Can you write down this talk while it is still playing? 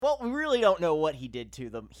really don't know what he did to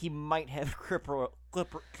them. He might have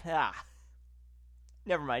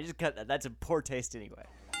Never mind, just cut that. That's a poor taste anyway.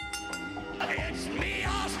 It's me,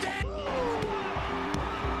 Austin!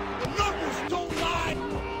 The numbers don't lie,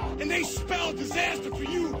 and they spell disaster for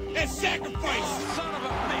you and sacrifice. Son of a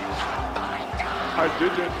bitch! I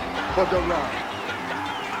did it for the love.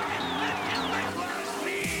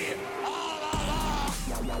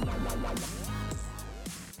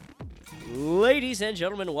 Ladies and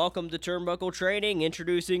gentlemen, welcome to Turnbuckle Training.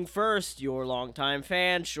 Introducing first your longtime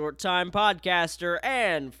fan, short-time podcaster,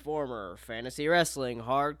 and former fantasy wrestling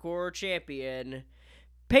hardcore champion,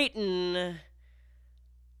 Peyton,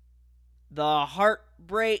 the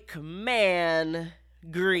Heartbreak Man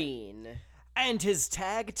Green. And his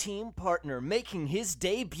tag team partner making his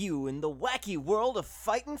debut in the wacky world of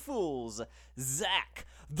fighting fools, Zach,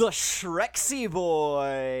 the Shrexy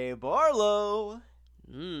Boy Barlow.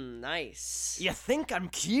 Nice. You think I'm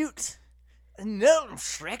cute? No, I'm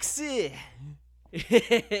Shrexy.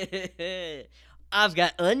 I've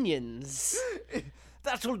got onions.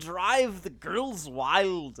 That'll drive the girls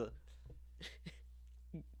wild.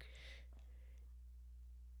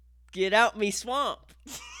 Get out me swamp.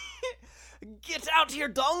 Get out here,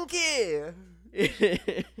 donkey.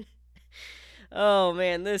 Oh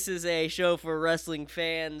man, this is a show for wrestling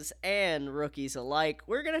fans and rookies alike.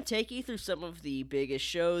 We're going to take you through some of the biggest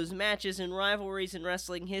shows, matches, and rivalries in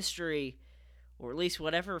wrestling history, or at least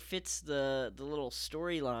whatever fits the little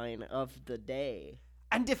storyline of the day.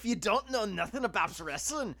 And if you don't know nothing about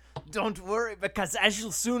wrestling, don't worry, because as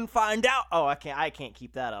you'll soon find out... Oh, I can't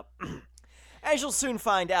keep that up. As you'll soon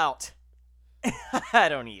find out, I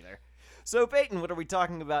don't either. So, Peyton, what are we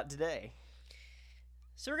talking about today?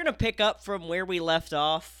 So we're going to pick up from where we left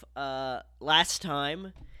off last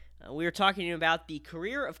time. We were talking about the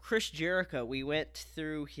career of Chris Jericho. We went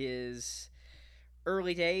through his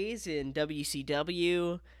early days in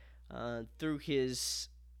WCW, through his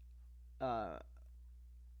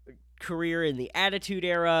career in the Attitude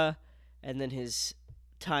Era, and then his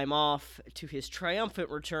time off to his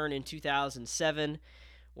triumphant return in 2007,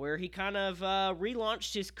 where he kind of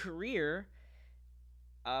relaunched his career,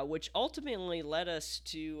 which ultimately led us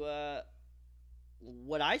to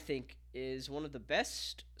what I think is one of the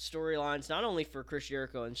best storylines, not only for Chris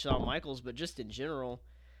Jericho and Shawn Michaels, but just in general.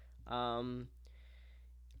 This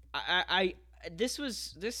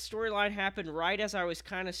storyline happened right as I was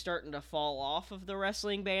kind of starting to fall off of the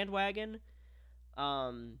wrestling bandwagon.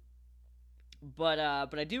 But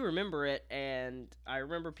I do remember it, and I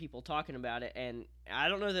remember people talking about it, and I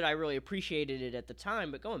don't know that I really appreciated it at the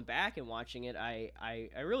time, but going back and watching it, I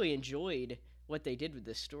really enjoyed what they did with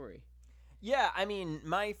this story. Yeah, I mean,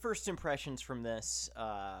 my first impressions from this,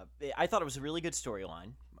 I thought it was a really good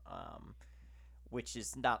storyline, which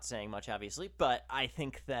is not saying much, obviously, but I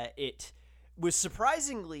think that it was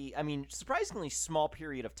surprisingly small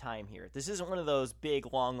period of time here. This isn't one of those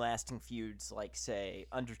big, long-lasting feuds like, say,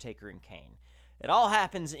 Undertaker and Kane. It all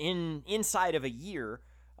happens inside of a year,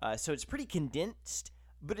 so it's pretty condensed,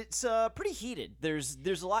 but it's pretty heated.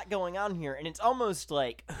 There's a lot going on here, and it's almost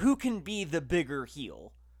like, who can be the bigger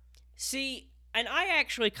heel? See, and I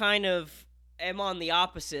actually kind of am on the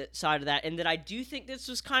opposite side of that, in that I do think this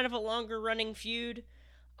was kind of a longer-running feud.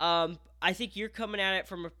 I think you're coming at it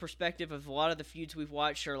from a perspective of a lot of the feuds we've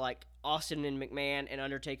watched are like Austin and McMahon and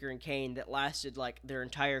Undertaker and Kane that lasted like their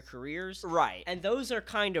entire careers. Right. And those are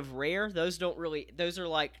kind of rare. Those are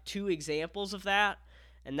like two examples of that,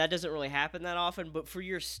 and that doesn't really happen that often. But for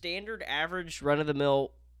your standard average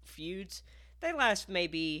run-of-the-mill feuds, they last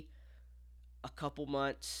maybe a couple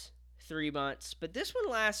months, 3 months. But this one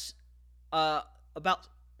lasts about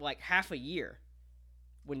like half a year.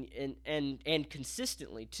 And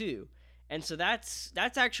consistently too, and so that's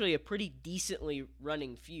actually a pretty decently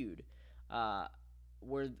running feud,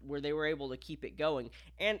 where they were able to keep it going,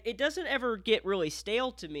 and it doesn't ever get really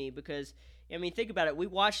stale to me because I mean, think about it. We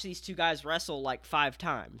watched these two guys wrestle like 5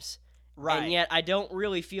 times, right? And yet I don't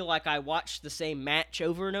really feel like I watched the same match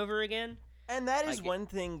over and over again. And that is one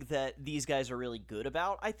thing that these guys are really good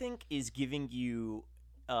about, I think, is giving you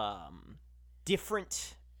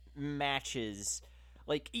different matches.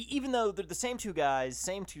 Like, even though they're the same two guys,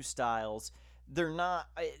 same two styles, they're not...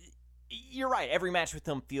 You're right, every match with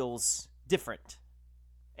them feels different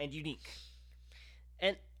and unique.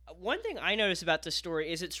 And one thing I notice about this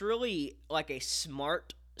story is it's really, like, a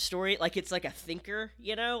smart story. Like, it's like a thinker,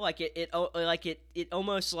 you know? Like, it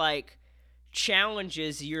almost, like,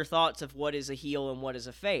 challenges your thoughts of what is a heel and what is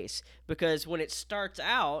a face. Because when it starts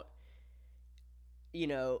out, you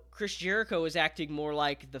know, Chris Jericho is acting more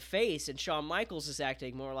like the face, and Shawn Michaels is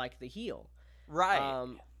acting more like the heel. Right.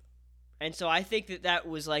 And so I think that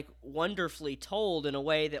was like wonderfully told in a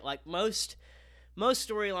way that like most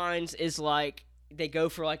storylines is like they go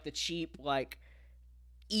for like the cheap, like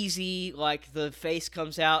easy, like the face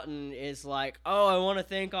comes out and is like, oh, I want to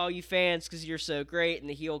thank all you fans because you're so great, and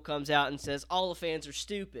the heel comes out and says all the fans are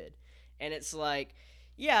stupid, and it's like,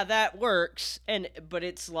 yeah, that works, but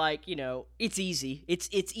it's like, you know, it's easy, it's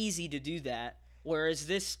easy to do that, whereas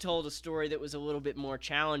this told a story that was a little bit more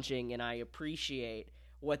challenging, and I appreciate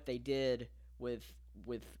what they did with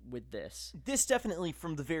this. This definitely,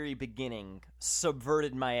 from the very beginning,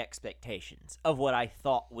 subverted my expectations of what I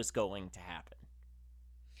thought was going to happen.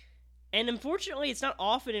 And unfortunately, it's not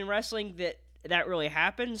often in wrestling that really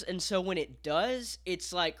happens, and so when it does,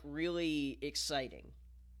 it's like really exciting.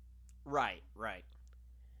 Right.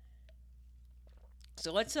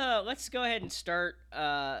 So let's go ahead and start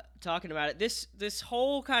talking about it. This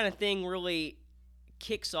whole kind of thing really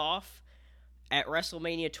kicks off at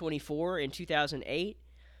WrestleMania 24 in 2008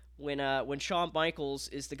 when Shawn Michaels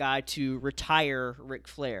is the guy to retire Ric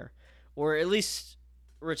Flair, or at least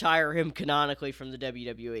retire him canonically from the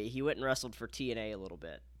WWE. He went and wrestled for TNA a little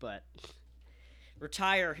bit, but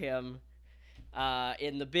retire him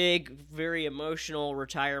in the big, very emotional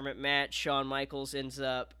retirement match. Shawn Michaels ends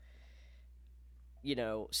up, you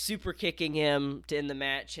know, super kicking him to end the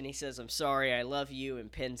match, and he says, "I'm sorry, I love you,"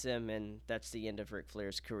 and pins him, and that's the end of Ric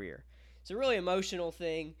Flair's career. It's a really emotional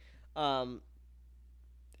thing. And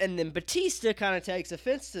then Batista kind of takes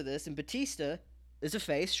offense to this, and Batista is a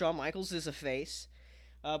face. Shawn Michaels is a face.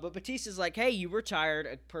 But Batista's like, hey, you retired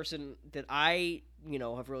a person that I, you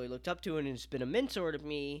know, have really looked up to and who's been a mentor to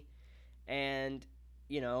me, and,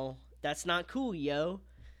 you know, that's not cool, yo.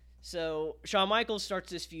 So Shawn Michaels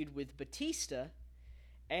starts this feud with Batista,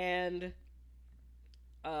 and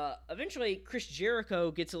eventually Chris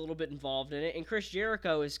Jericho gets a little bit involved in it, and Chris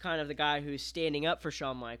Jericho is kind of the guy who's standing up for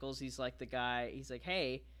Shawn Michaels. He's like the guy, he's like,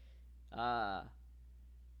 hey,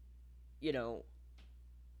 you know,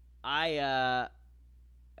 I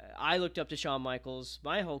looked up to Shawn Michaels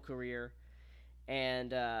my whole career,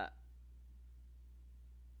 and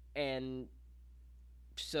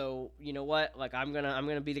so, you know what? Like, I'm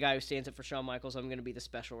gonna be the guy who stands up for Shawn Michaels. I'm gonna be the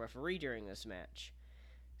special referee during this match.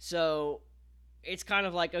 So it's kind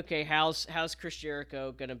of like, okay, how's Chris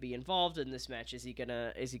Jericho gonna be involved in this match? Is he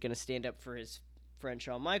gonna stand up for his friend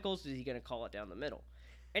Shawn Michaels? Is he gonna call it down the middle?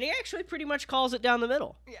 And he actually pretty much calls it down the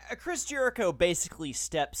middle. Yeah, Chris Jericho basically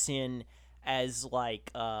steps in as like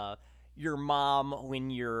your mom when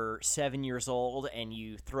you're 7 years old and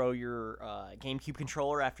you throw your GameCube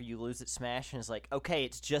controller after you lose at Smash, and is like, okay,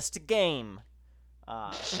 it's just a game.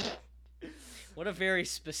 What a very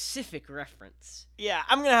specific reference. Yeah,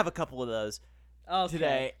 I'm gonna have a couple of those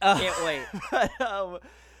today. Can't wait. But,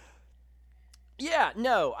 yeah,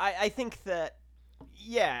 no, I think that,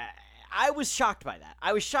 yeah, I was shocked by that.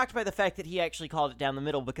 I was shocked by the fact that he actually called it down the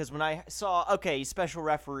middle, because when I saw, okay, special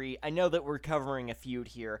referee, I know that we're covering a feud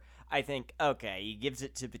here. I think, okay, he gives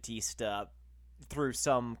it to Batista through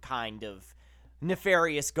some kind of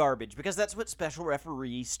nefarious garbage, because that's what special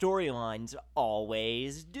referee storylines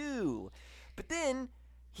always do. But then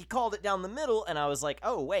he called it down the middle, and I was like,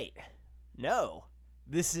 oh, wait, no,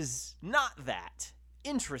 this is not that.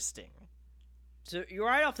 Interesting. So you're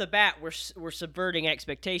right off the bat, we're subverting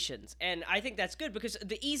expectations, and I think that's good, because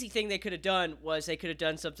the easy thing they could have done was they could have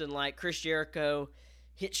done something like Chris Jericho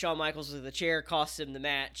hit Shawn Michaels with a chair, cost him the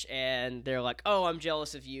match, and they're like, oh, I'm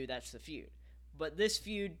jealous of you, that's the feud. But this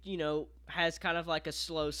feud, you know, has kind of like a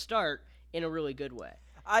slow start in a really good way.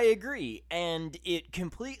 I agree, and it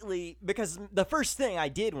completely, because the first thing I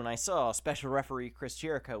did when I saw special referee Chris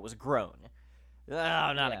Jericho was groan. Oh,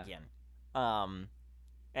 not again.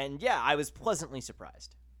 And yeah, I was pleasantly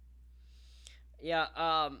surprised.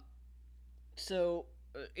 Yeah, so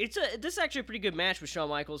this is actually a pretty good match with Shawn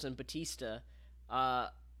Michaels and Batista,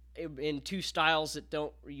 in two styles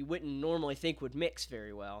that you wouldn't normally think would mix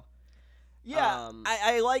very well. Yeah,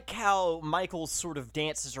 I like how Michaels sort of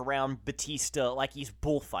dances around Batista like he's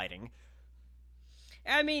bullfighting.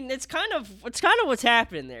 I mean, it's kind of what's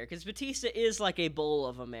happening there, because Batista is like a bull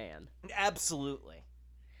of a man. Absolutely.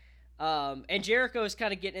 And Jericho's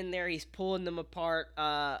kind of getting in there. He's pulling them apart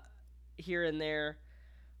here and there.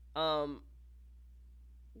 One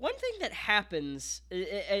thing that happens,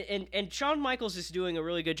 and Shawn Michaels is doing a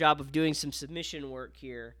really good job of doing some submission work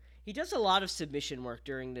here. He does a lot of submission work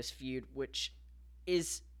during this feud, which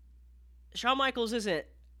is, Shawn Michaels isn't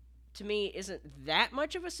that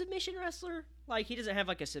much of a submission wrestler. Like, he doesn't have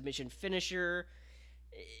like a submission finisher.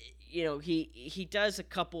 You know, he does a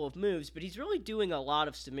couple of moves, but he's really doing a lot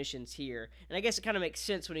of submissions here. And I guess it kind of makes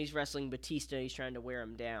sense when he's wrestling Batista and he's trying to wear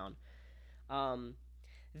him down.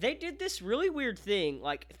 they did this really weird thing.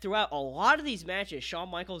 Like, throughout a lot of these matches, Shawn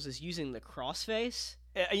Michaels is using the crossface.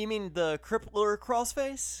 You mean the crippler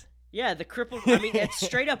crossface? Yeah, the crippled. I mean, it's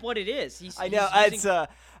straight up what it is. I know. He's using...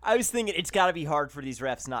 I was thinking it's got to be hard for these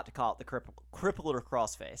refs not to call it the crippler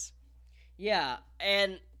crossface. Yeah,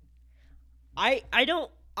 and I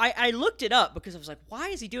looked it up because I was like, why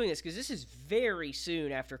is he doing this? Because this is very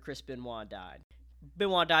soon after Chris Benoit died.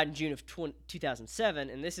 Benoit died in June of 2007,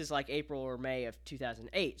 and this is like April or May of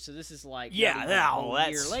 2008. So this is like a year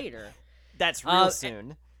later. That's real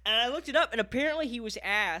soon. And I looked it up, and apparently he was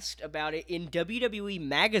asked about it in WWE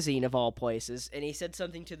Magazine, of all places, and he said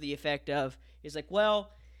something to the effect of, he's like, well,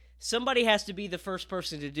 somebody has to be the first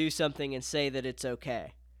person to do something and say that it's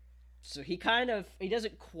okay. So he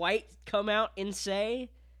doesn't quite come out and say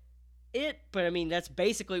it, but I mean, that's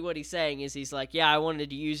basically what he's saying, is he's like, yeah, I wanted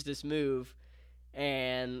to use this move,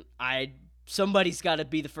 and somebody's got to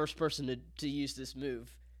be the first person to use this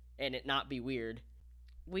move, and it not be weird.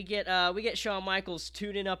 We get Shawn Michaels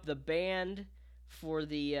tuning up the band for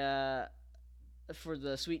the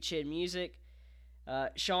Sweet Chin Music.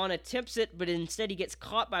 Shawn attempts it, but instead he gets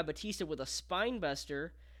caught by Batista with a spine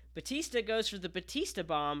buster. Batista goes for the Batista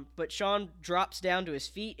bomb, but Shawn drops down to his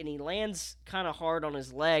feet and he lands kind of hard on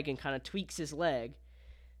his leg and kind of tweaks his leg.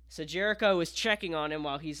 So Jericho is checking on him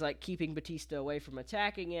while he's like keeping Batista away from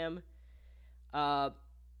attacking him.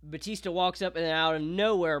 Batista walks up, and then out of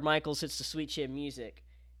nowhere Michaels hits the Sweet Chin Music.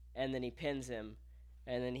 And then he pins him,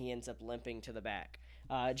 and then he ends up limping to the back.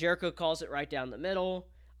 Jericho calls it right down the middle,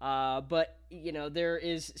 but, there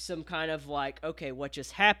is some kind of like, okay, what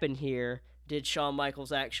just happened here? Did Shawn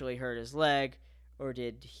Michaels actually hurt his leg, or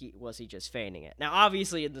was he just feigning it? Now,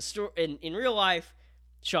 obviously, in real life,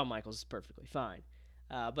 Shawn Michaels is perfectly fine,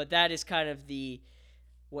 but that is kind of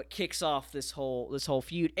what kicks off this whole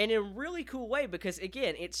feud, and in a really cool way, because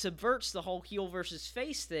again, it subverts the whole heel versus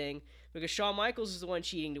face thing, because Shawn Michaels is the one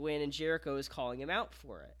cheating to win, and Jericho is calling him out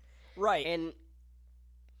for it. Right. And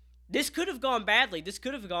this could have gone badly. This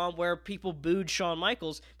could have gone where people booed Shawn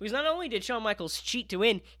Michaels, because not only did Shawn Michaels cheat to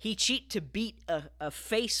win, he cheat to beat a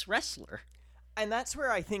face wrestler. And that's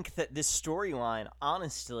where I think that this storyline,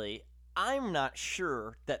 honestly, I'm not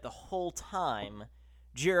sure that the whole time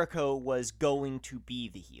Jericho was going to be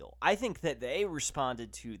the heel. I think that they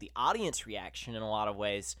responded to the audience reaction in a lot of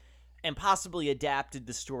ways and possibly adapted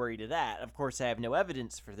the story to that. Of course, I have no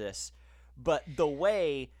evidence for this, but the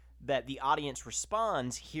way that the audience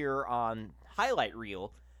responds here on Highlight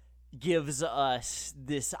Reel gives us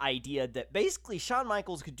this idea that basically Shawn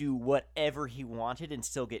Michaels could do whatever he wanted and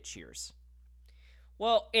still get cheers.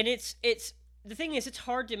 Well, and it's the thing is, it's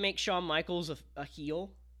hard to make Shawn Michaels a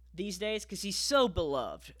heel these days because he's so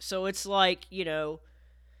beloved. So it's like,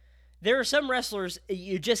 there are some wrestlers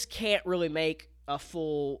you just can't really make a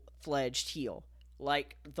full-fledged heel,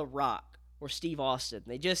 like The Rock or Steve Austin.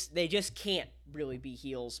 They just can't really be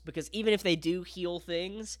heels, because even if they do heel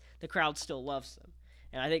things, the crowd still loves them.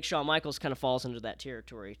 And I think Shawn Michaels kind of falls into that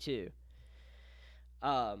territory too.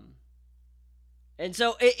 And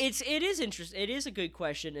so it is interesting. It is a good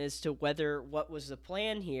question as to what was the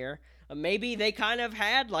plan here. Maybe they kind of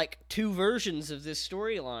had like two versions of this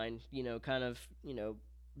storyline,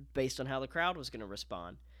 based on how the crowd was going to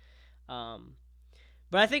respond.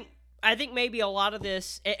 But I think maybe a lot of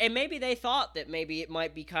this, and maybe they thought that maybe it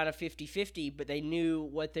might be kind of 50-50, but they knew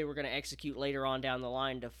what they were going to execute later on down the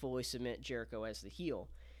line to fully cement Jericho as the heel.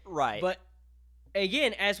 Right. But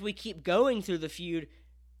again, as we keep going through the feud,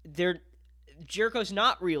 Jericho's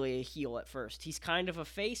not really a heel at first. He's kind of a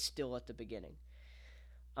face still at the beginning.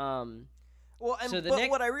 What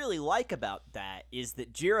I really like about that is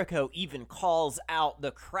that Jericho even calls out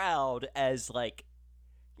the crowd as like,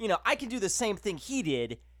 I can do the same thing he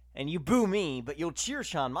did, and you boo me, but you'll cheer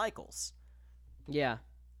Shawn Michaels. Yeah.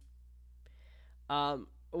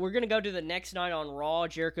 We're going to go to the next night on Raw.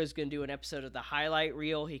 Jericho's going to do an episode of the Highlight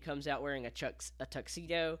Reel. He comes out wearing a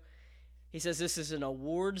tuxedo. He says this is an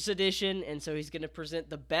awards edition, and so he's going to present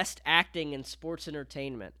the best acting in sports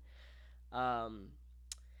entertainment.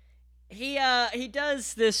 He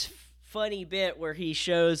does this funny bit where he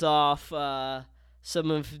shows off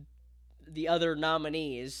some of the other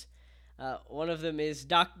nominees. One of them is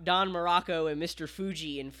Don Morocco and Mr.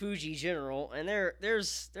 Fuji and Fuji General, and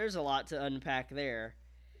there's a lot to unpack there.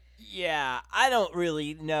 Yeah, I don't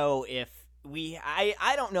really know if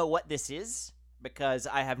I don't know what this is, because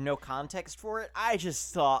I have no context for it. I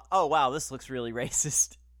just thought, oh wow, this looks really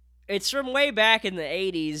racist. It's from way back in the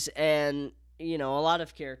 80s, and a lot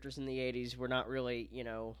of characters in the 80s were not really,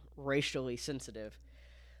 racially sensitive.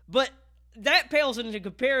 But that pales into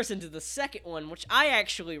comparison to the second one, which I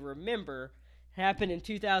actually remember. happened in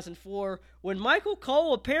 2004 when Michael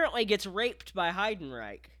Cole apparently gets raped by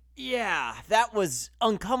Heidenreich. Yeah, that was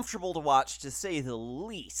uncomfortable to watch, to say the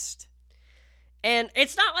least. And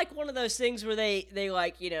it's not like one of those things where they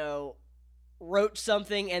like, wrote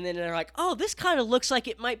something and then they're like, oh, this kind of looks like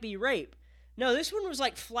it might be rape. No, this one was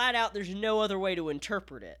like flat out, there's no other way to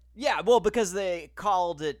interpret it. Yeah, well, because they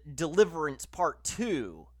called it Deliverance Part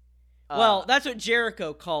 2. Well, that's what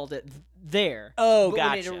Jericho called it there. Oh, but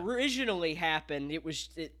gotcha. When it originally happened, it was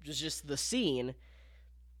just the scene.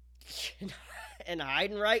 And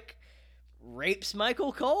Heidenreich rapes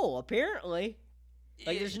Michael Cole, apparently.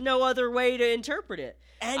 Like, there's no other way to interpret it.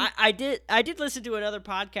 And I did listen to another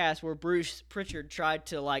podcast where Bruce Pritchard tried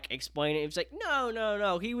to, like, explain it. He was like,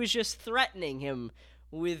 no. He was just threatening him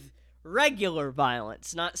with regular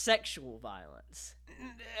violence, not sexual violence.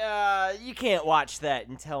 You can't watch that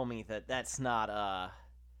and tell me that that's not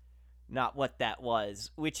what that was.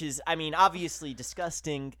 Which is, I mean, obviously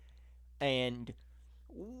disgusting. And,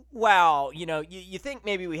 wow, you think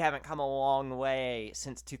maybe we haven't come a long way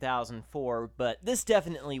since 2004, but this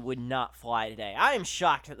definitely would not fly today. I am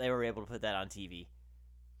shocked that they were able to put that on TV.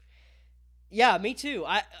 Yeah, me too.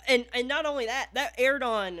 And not only that aired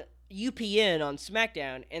on UPN on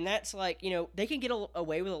SmackDown, and that's like, they can get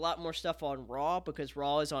away with a lot more stuff on Raw because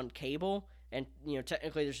Raw is on cable, and,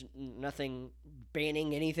 technically there's nothing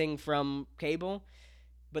banning anything from cable.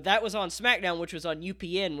 But that was on SmackDown, which was on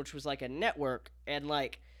UPN, which was like a network, and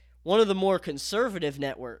like one of the more conservative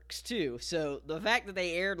networks too. So the fact that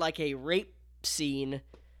they aired like a rape scene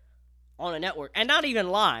on a network, and not even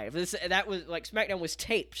live, that was like SmackDown was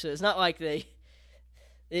taped, so it's not like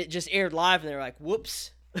it just aired live and they're like,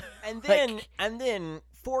 whoops. And then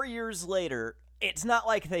 4 years later, it's not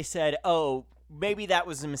like they said, oh, maybe that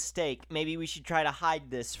was a mistake. Maybe we should try to hide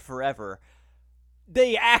this forever.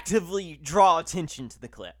 They actively draw attention to the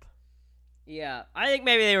clip. Yeah, I think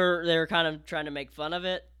maybe they were kind of trying to make fun of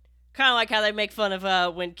it. Kind of like how they make fun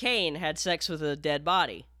of when Kane had sex with a dead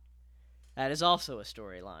body. That is also a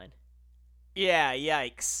storyline. Yeah,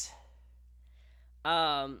 yikes.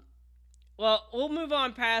 Well, we'll move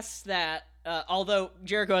on past that. Although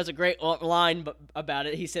Jericho has a great line about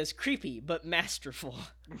it. He says, creepy, but masterful.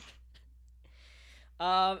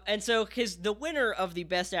 And so the winner of the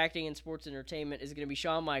Best Acting in Sports Entertainment is going to be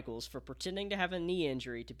Shawn Michaels for pretending to have a knee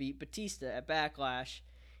injury to beat Batista at Backlash.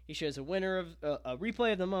 He shows a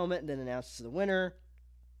replay of the moment and then announces the winner.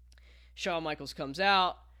 Shawn Michaels comes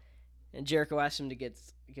out, and Jericho asks him to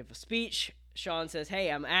give a speech. Shawn says, hey,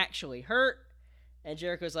 I'm actually hurt. And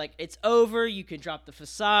Jericho's like, it's over. You can drop the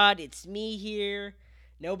facade. It's me here.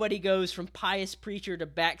 Nobody goes from pious preacher to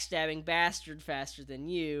backstabbing bastard faster than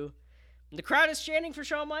you. And the crowd is chanting for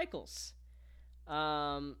Shawn Michaels.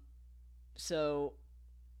 So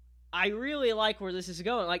I really like where this is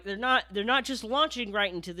going. Like, they're not just launching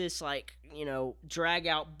right into this, like, drag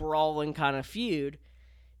out brawling kind of feud.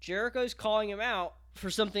 Jericho's calling him out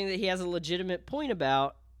for something that he has a legitimate point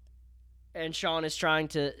about, and Shawn is trying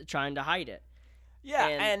to hide it. Yeah,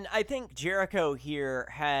 and I think Jericho here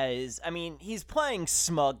he's playing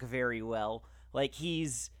smug very well. Like,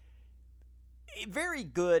 he's very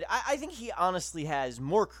good. I think he honestly has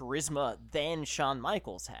more charisma than Shawn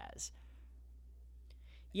Michaels has.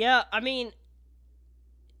 Yeah, I mean,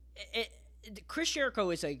 Chris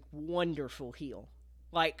Jericho is a wonderful heel.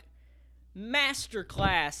 Like,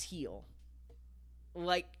 masterclass heel.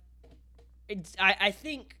 Like, I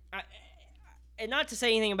think... and not to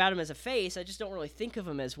say anything about him as a face, I just don't really think of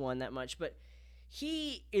him as one that much, but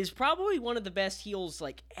he is probably one of the best heels,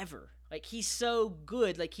 like, ever. Like, he's so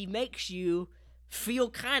good. Like, he makes you feel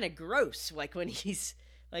kind of gross, like, when he's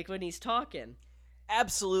talking.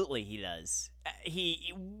 Absolutely, he does.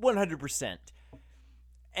 He 100%.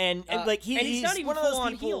 And he's not even one of those full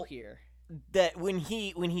on people heel here. That when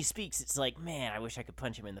he speaks, it's like, man, I wish I could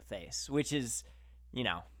punch him in the face, which is,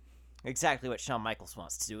 exactly what Shawn Michaels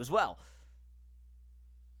wants to do as well.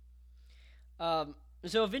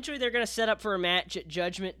 So eventually they're going to set up for a match at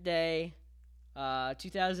Judgment Day,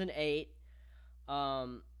 2008.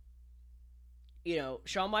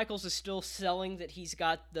 Shawn Michaels is still selling that he's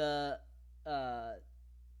got in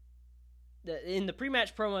the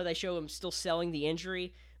pre-match promo, they show him still selling the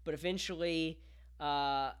injury, but eventually,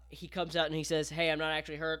 he comes out and he says, hey, I'm not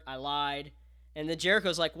actually hurt, I lied. And then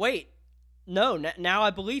Jericho's like, wait, no, now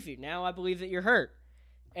I believe you. Now I believe that you're hurt.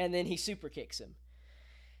 And then he super kicks him.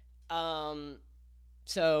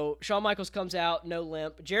 So Shawn Michaels comes out, no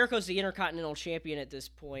limp. Jericho's the Intercontinental Champion at this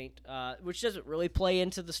point, which doesn't really play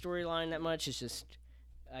into the storyline that much. It's just,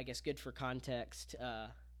 I guess, good for context.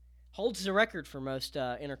 Holds the record for most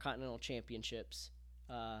Intercontinental Championships,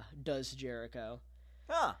 does Jericho.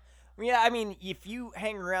 Huh. Yeah, I mean, if you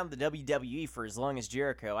hang around the WWE for as long as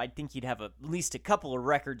Jericho, I think you'd have at least a couple of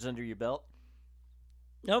records under your belt.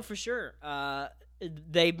 No, for sure.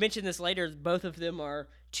 They mentioned this later. Both of them are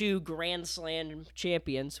 2 Grand Slam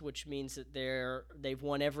champions, which means that they've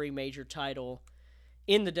won every major title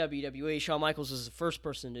in the WWE. Shawn Michaels was the first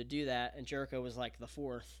person to do that, and Jericho was like the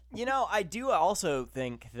 4th. You know, I do also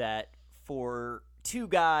think that for 2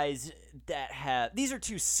 guys that have... These are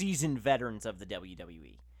 2 seasoned veterans of the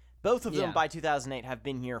WWE. Both of them by 2008 have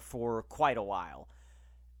been here for quite a while.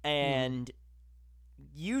 And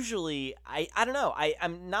usually, I don't know,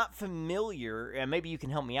 I'm not familiar, and maybe you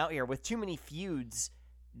can help me out here, with too many feuds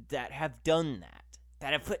that have done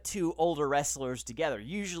that have put 2 older wrestlers together.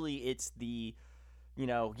 Usually it's the,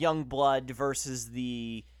 young blood versus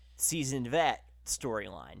the seasoned vet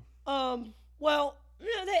storyline. Well,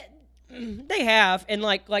 they have, and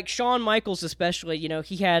like Shawn Michaels especially,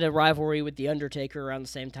 he had a rivalry with The Undertaker around the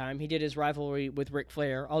same time. He did his rivalry with Ric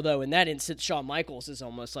Flair, although in that instance, Shawn Michaels is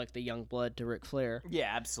almost like the young blood to Ric Flair.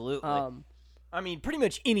 Yeah, absolutely. I mean, pretty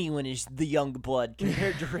much anyone is the young blood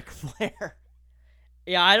compared to Ric Flair.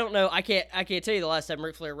 Yeah, I don't know. I can't tell you the last time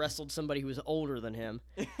Ric Flair wrestled somebody who was older than him.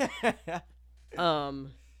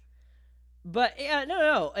 But yeah,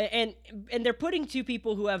 no, and they're putting 2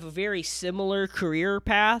 people who have very similar career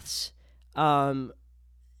paths.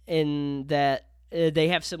 In that they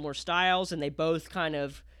have similar styles, and they both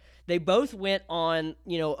went on,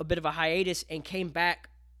 a bit of a hiatus and came back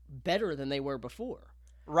better than they were before.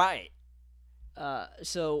 Right.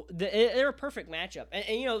 So they're a perfect matchup.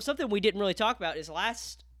 And something we didn't really talk about is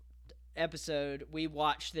last episode we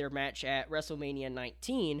watched their match at WrestleMania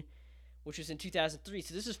 19, which was in 2003.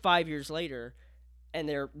 So this is 5 years later, and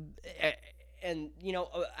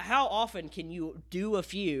how often can you do a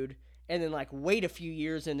feud and then wait a few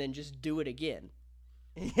years and then just do it again?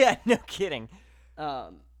 Yeah, no kidding.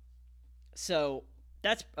 So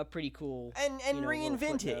that's a pretty cool and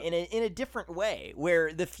reinvent it in a different way,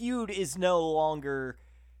 where the feud is no longer,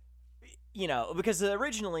 because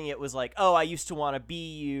originally it was like, oh, I used to want to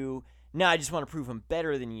be you, now I just want to prove I'm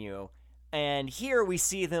better than you, and here we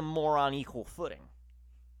see them more on equal footing.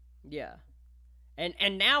 Yeah.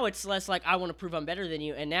 And now it's less like I want to prove I'm better than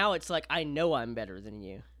you, and now it's like I know I'm better than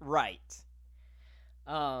you. Right.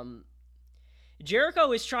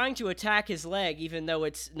 Jericho is trying to attack his leg, even though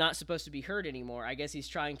it's not supposed to be hurt anymore. I guess he's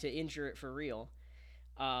trying to injure it for real.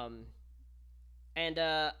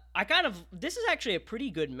 This is actually a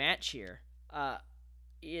pretty good match here. For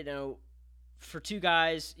 2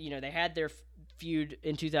 guys, they had their feud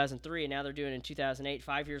in 2003, and now they're doing it in 2008,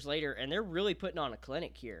 5 years later, and they're really putting on a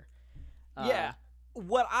clinic here. Yeah.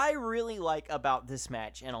 What I really like about this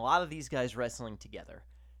match, and a lot of these guys wrestling together,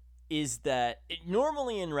 is that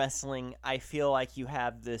normally in wrestling, I feel like you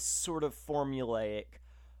have this sort of formulaic,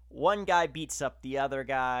 one guy beats up the other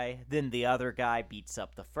guy, then the other guy beats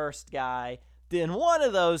up the first guy, then one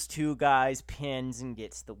of those 2 guys pins and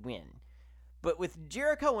gets the win. But with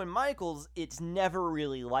Jericho and Michaels, it's never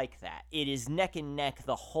really like that. It is neck and neck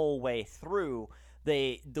the whole way through.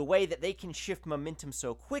 The way that they can shift momentum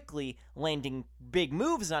so quickly, landing big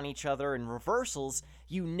moves on each other and reversals,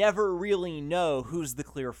 you never really know who's the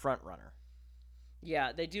clear front runner.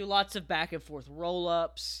 Yeah, they do lots of back and forth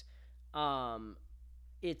roll-ups.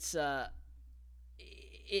 It's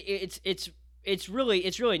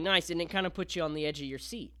really nice, and it kind of puts you on the edge of your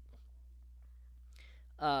seat.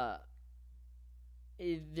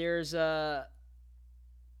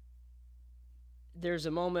 There's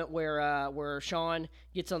a moment where Shawn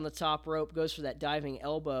gets on the top rope, goes for that diving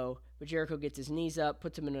elbow, but Jericho gets his knees up,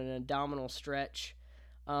 puts him in an abdominal stretch.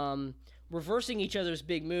 Reversing each other's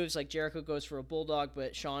big moves, like Jericho goes for a bulldog,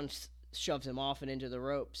 but Shawn shoves him off and into the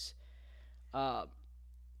ropes. At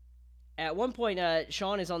one point,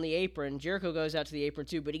 Shawn is on the apron. Jericho goes out to the apron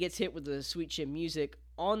too, but he gets hit with the Sweet Chin Music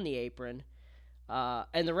on the apron.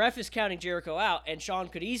 And the ref is counting Jericho out, and Shawn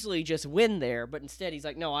could easily just win there, but instead he's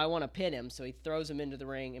like, no, I want to pin him. So he throws him into the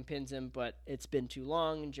ring and pins him, but it's been too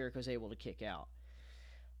long, and Jericho's able to kick out.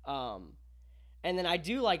 And then I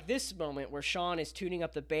do like this moment where Shawn is tuning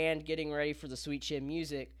up the band, getting ready for the Sweet Chin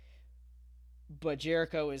Music, but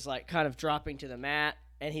Jericho is kind of dropping to the mat,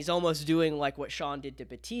 and he's almost doing like what Shawn did to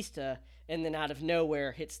Batista, and then out of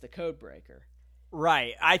nowhere hits the Codebreaker.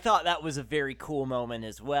 Right. I thought that was a very cool moment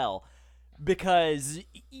as well. Because,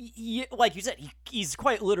 like you said, he's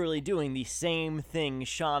quite literally doing the same thing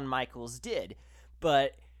Shawn Michaels did.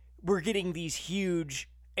 But we're getting these huge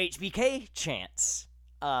HBK chants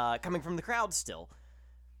coming from the crowd still.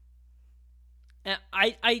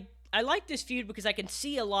 I like this feud because I can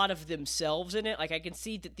see a lot of themselves in it. I can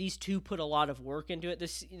see that these 2 put a lot of work into it.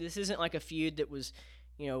 This isn't like a feud that was,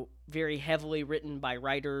 very heavily written by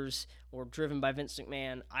writers or driven by Vince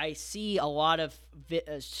McMahon, I see a lot of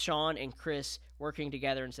Shawn and Chris working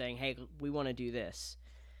together and saying, hey, we want to do this.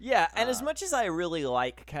 Yeah, and as much as I really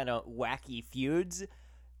like kind of wacky feuds,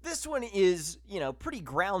 this one is, pretty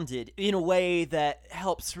grounded in a way that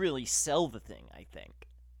helps really sell the thing, I think.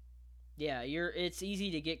 Yeah, it's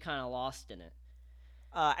easy to get kind of lost in it.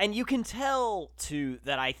 And you can tell, too,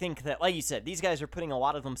 that I think that, like you said, these guys are putting a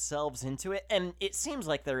lot of themselves into it, and it seems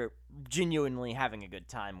like they're genuinely having a good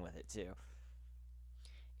time with it, too.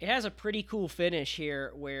 It has a pretty cool finish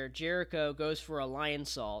here where Jericho goes for a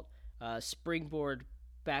lionsault, springboard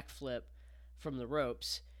backflip from the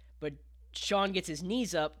ropes, but Shawn gets his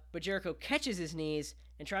knees up, but Jericho catches his knees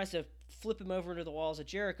and tries to flip him over into the walls of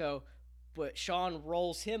Jericho, but Shawn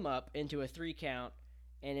rolls him up into a 3 count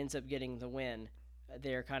and ends up getting the win.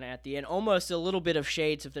 There kind of at the end, almost a little bit of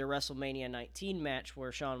shades of their WrestleMania 19 match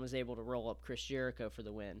where Shawn was able to roll up Chris Jericho for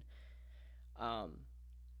the win. And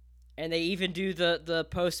they even do the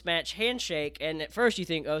post-match handshake, and at first you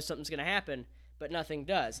think, oh, something's going to happen, but nothing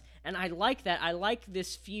does. And I like that. I like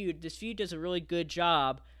this feud. This feud does a really good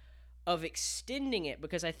job of extending it,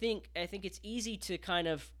 because I think it's easy to kind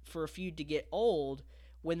of, for a feud to get old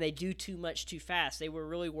when they do too much too fast. They were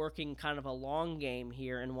really working kind of a long game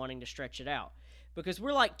here and wanting to stretch it out. Because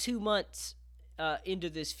we're like 2 months into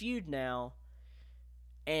this feud now,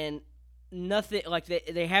 and nothing, like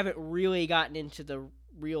they haven't really gotten into the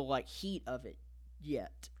real like heat of it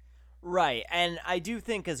yet. Right, and I do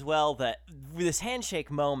think as well that this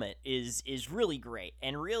handshake moment is really great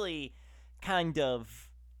and really kind of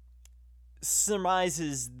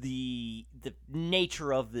surmises the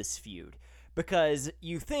nature of this feud, because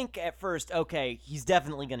you think at first, okay, he's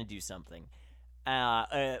definitely going to do something.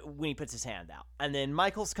 When he puts his hand out. And then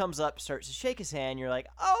Michaels comes up, starts to shake his hand. You're like,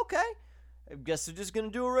 oh, okay. I guess they're just going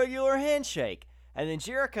to do a regular handshake. And then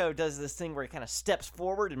Jericho does this thing where he kind of steps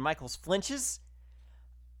forward and Michaels flinches.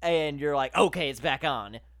 And you're like, okay, it's back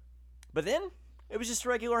on. But then, it was just a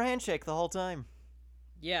regular handshake the whole time.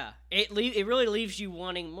 Yeah, it really leaves you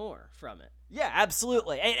wanting more from it. Yeah,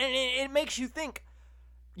 absolutely. And it makes you think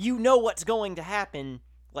you know what's going to happen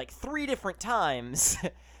like 3 different times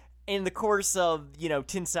in the course of,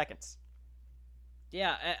 10 seconds.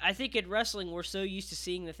 Yeah, I think in wrestling we're so used to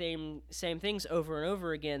seeing the same things over and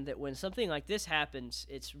over again that when something like this happens,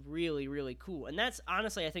 it's really, really cool. And that's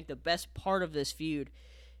honestly, I think, the best part of this feud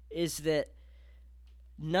is that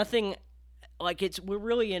nothing, like, we're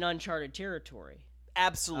really in uncharted territory.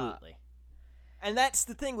 Absolutely. And that's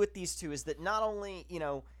the thing with these two, is that not only,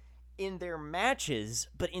 in their matches,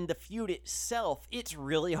 but in the feud itself, it's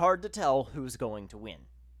really hard to tell who's going to win.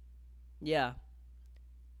 Yeah.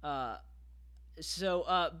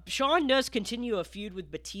 So Shawn does continue a feud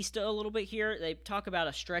with Batista a little bit here. They talk about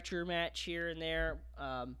a stretcher match here and there.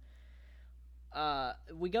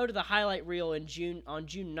 We go to the highlight reel on June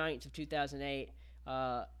 9th of 2008.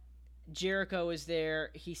 Jericho is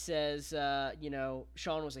there. He says,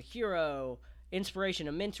 Shawn was a hero, inspiration,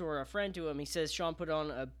 a mentor, a friend to him. He says Shawn put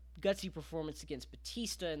on a gutsy performance against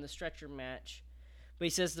Batista in the stretcher match. But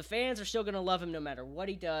he says the fans are still going to love him no matter what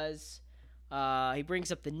he does. He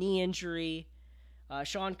brings up the knee injury.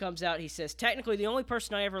 Shawn comes out. He says, technically, the only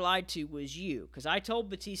person I ever lied to was you, because I told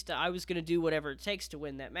Batista I was going to do whatever it takes to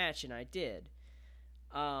win that match, and I did.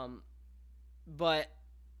 But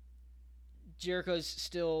Jericho's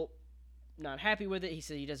still not happy with it. He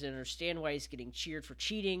said he doesn't understand why he's getting cheered for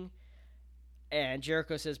cheating. And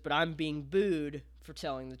Jericho says, but I'm being booed for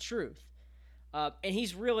telling the truth. And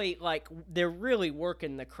he's really, they're really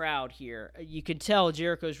working the crowd here. You can tell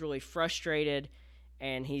Jericho's really frustrated,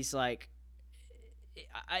 and he's like,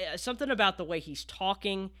 something about the way he's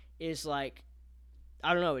talking is like,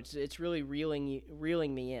 I don't know, it's really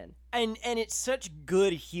reeling me in. And it's such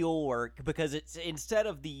good heel work, because it's, instead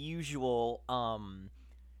of the usual,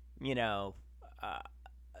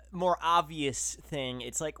 more obvious thing,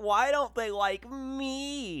 it's like, why don't they like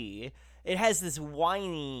me? It has this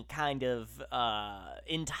whiny kind of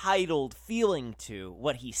entitled feeling to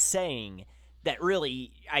what he's saying that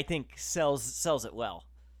really, I think, sells it well.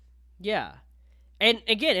 Yeah. And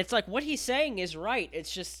again, it's like what he's saying is right.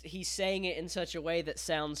 It's just he's saying it in such a way that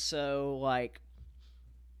sounds so, like,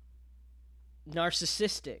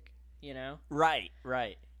 narcissistic, Right.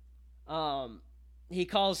 He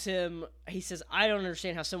says, I don't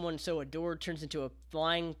understand how someone so adored turns into a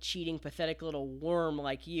lying, cheating, pathetic little worm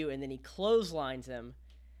like you, and then he clotheslines him.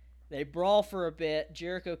 They brawl for a bit.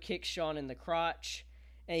 Jericho kicks Shawn in the crotch,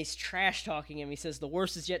 and he's trash-talking him. He says the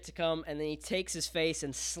worst is yet to come, and then he takes his face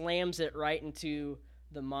and slams it right into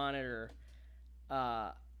the monitor.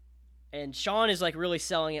 And Shawn is like really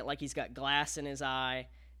selling it like he's got glass in his eye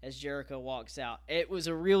as Jericho walks out. It was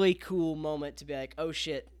a really cool moment to be like, oh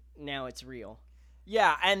shit, now it's real.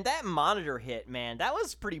 Yeah, and that monitor hit, man, that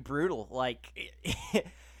was pretty brutal. Like,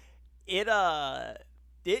 it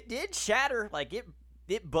did shatter. Like, it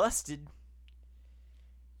busted.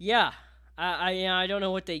 Yeah. I don't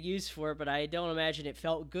know what they used for it, but I don't imagine it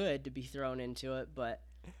felt good to be thrown into it, but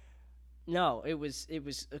no, it was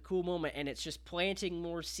a cool moment, and it's just planting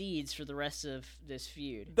more seeds for the rest of this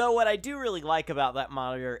feud. Though what I do really like about that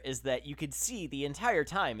monitor is that you could see the entire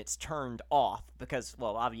time it's turned off because,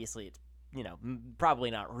 well, obviously it's, probably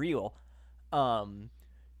not real.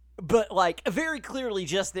 But, like, very clearly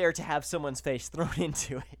just there to have someone's face thrown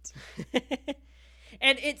into it.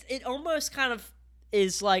 And it almost kind of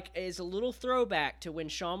is a little throwback to when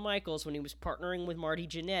Shawn Michaels, when he was partnering with Marty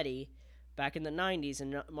Jannetty back in the 90s,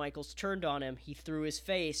 and Michaels turned on him, he threw his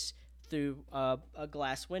face through a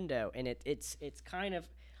glass window, and it's kind of,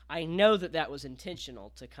 I know that was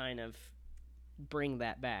intentional to kind of bring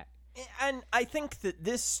that back. And I think that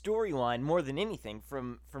this storyline, more than anything,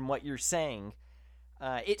 from what you're saying,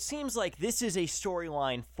 it seems like this is a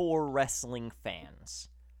storyline for wrestling fans.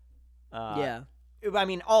 Yeah. I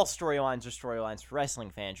mean, all storylines are storylines for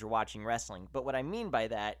wrestling fans. You're watching wrestling. But what I mean by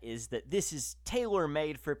that is that this is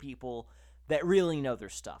tailor-made for people that really know their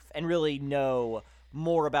stuff and really know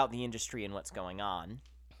more about the industry and what's going on.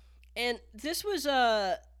 And this was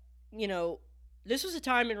this was a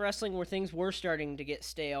time in wrestling where things were starting to get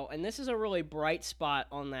stale, and this is a really bright spot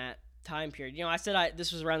on that time period. I said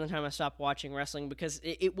this was around the time I stopped watching wrestling because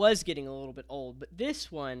it was getting a little bit old, but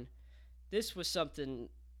this was something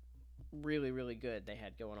really, really good they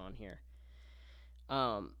had going on here.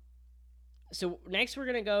 So next we're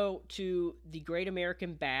going to go to the Great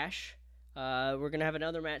American Bash. We're going to have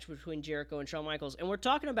another match between Jericho and Shawn Michaels, and we're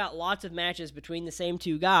talking about lots of matches between the same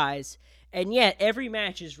two guys, and yet every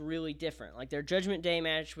match is really different. Like their Judgment Day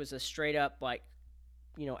match was a straight up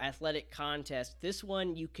athletic contest. This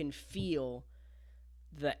one you can feel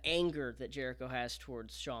the anger that Jericho has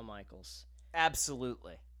towards Shawn Michaels.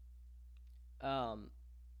 Absolutely.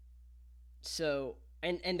 So,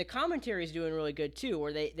 and the commentary is doing really good too,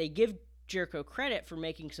 where they give Jericho credit for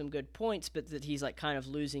making some good points, but that he's like kind of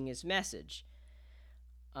losing his message.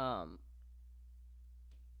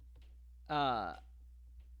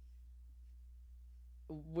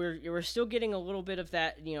 We're still getting a little bit of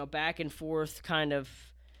that, back and forth kind of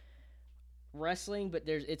wrestling, but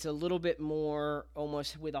it's a little bit more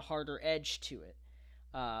almost with a harder edge to it.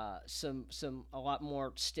 A lot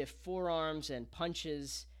more stiff forearms and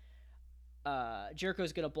punches.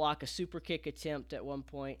 Jericho's going to block a super kick attempt at one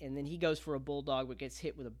point, and then he goes for a bulldog but gets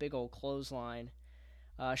hit with a big old clothesline.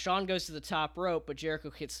 Shawn goes to the top rope, but Jericho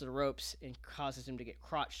hits the ropes and causes him to get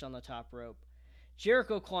crotched on the top rope.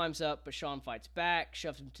 Jericho climbs up, but Shawn fights back,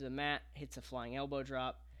 shoves him to the mat, hits a flying elbow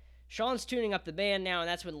drop. Shawn's tuning up the band now, and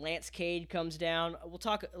that's when Lance Cade comes down.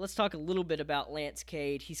 Let's talk a little bit about Lance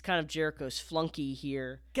Cade. He's kind of Jericho's flunky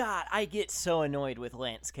here. God, I get so annoyed with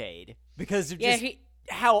Lance Cade because of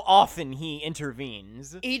how often he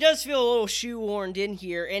intervenes. He does feel a little shoehorned in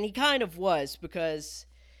here, and he kind of was, because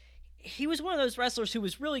he was one of those wrestlers who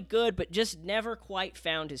was really good but just never quite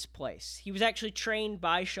found his place. He was actually trained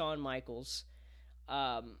by Shawn Michaels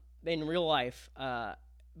in real life,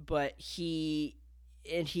 but he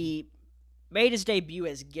made his debut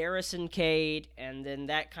as Garrison Cade, and then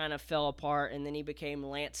that kind of fell apart, and then he became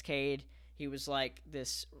Lance Cade. He was like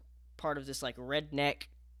this part of this like redneck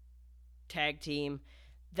tag team.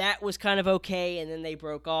 That was kind of okay, and then they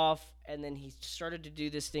broke off, and then he started to do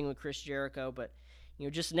this thing with Chris Jericho, but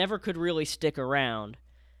just never could really stick around.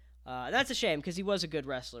 That's a shame, because he was a good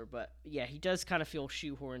wrestler, but yeah, he does kind of feel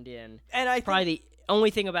shoehorned in. And I probably the only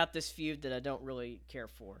thing about this feud that I don't really care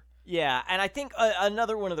for. Yeah, and I think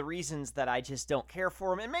another one of the reasons that I just don't care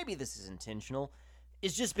for him, and maybe this is intentional,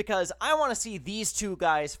 is just because I want to see these two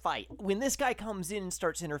guys fight. When this guy comes in and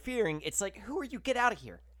starts interfering, it's like, who are you? Get out of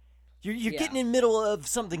here. You're getting in the middle of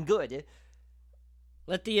something good.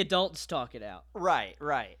 Let the adults talk it out. Right.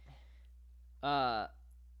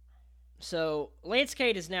 So Lance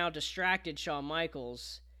Cade has now distracted Shawn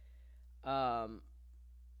Michaels. But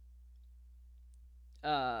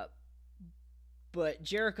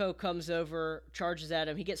Jericho comes over, charges at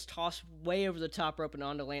him. He gets tossed way over the top rope and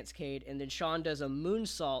onto Lance Cade, and then Shawn does a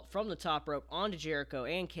moonsault from the top rope onto Jericho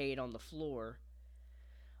and Cade on the floor.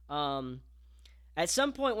 At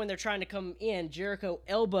some point when they're trying to come in, Jericho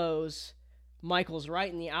elbows Michaels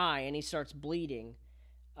right in the eye, and he starts bleeding.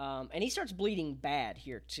 And he starts bleeding bad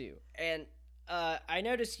here, too. And I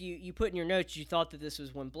noticed you put in your notes you thought that this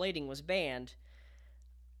was when blading was banned.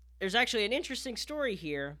 There's actually an interesting story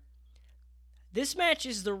here. This match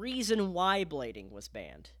is the reason why blading was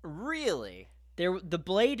banned. Really? The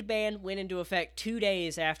blade ban went into effect 2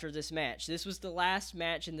 days after this match. This was the last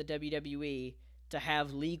match in the WWE to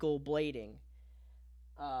have legal blading.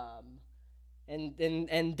 And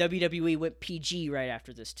WWE went PG right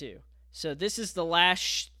after this too. So this is the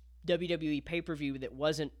last WWE pay-per-view that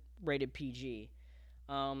wasn't rated PG.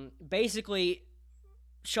 Basically,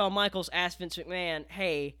 Shawn Michaels asked Vince McMahon,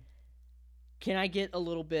 "Hey, can I get a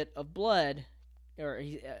little bit of blood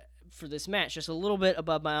for this match? Just a little bit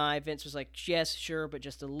above my eye." Vince was like, "Yes, sure, but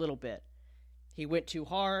just a little bit." He went too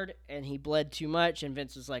hard, and he bled too much, and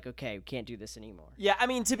Vince was like, "Okay, we can't do this anymore." Yeah, I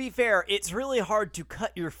mean, to be fair, it's really hard to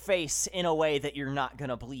cut your face in a way that you're not going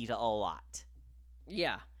to bleed a lot.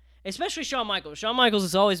 Yeah, especially Shawn Michaels. Shawn Michaels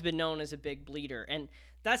has always been known as a big bleeder, and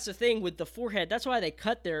that's the thing with the forehead. That's why they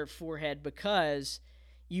cut their forehead, because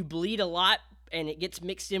you bleed a lot, and it gets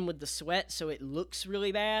mixed in with the sweat, so it looks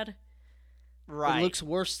really bad. Right. It looks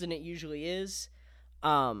worse than it usually is.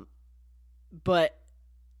 But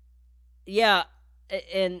yeah,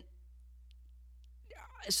 and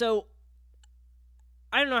so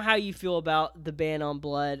I don't know how you feel about the ban on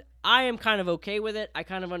blood. I am kind of okay with it. I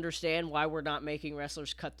kind of understand why we're not making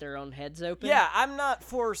wrestlers cut their own heads open. Yeah, I'm not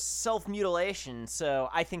for self-mutilation, so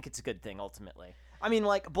I think it's a good thing, ultimately. I mean,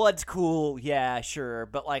 like, blood's cool, yeah, sure,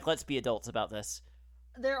 but, like, let's be adults about this.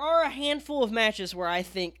 There are a handful of matches where I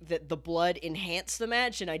think that the blood enhanced the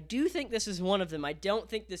match, and I do think this is one of them. I don't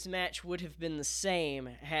think this match would have been the same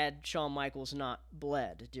had Shawn Michaels not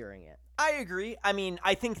bled during it. I agree. I mean,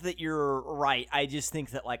 I think that you're right. I just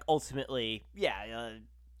think that, like, ultimately,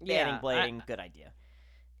 banning blading, good idea.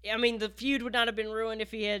 I mean, the feud would not have been ruined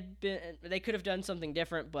if he had been... They could have done something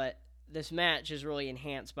different, but this match is really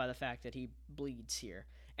enhanced by the fact that he bleeds here.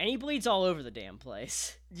 And he bleeds all over the damn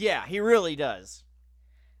place. Yeah, he really does.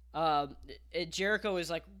 Jericho is,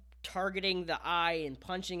 like, targeting the eye and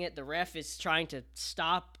punching it. The ref is trying to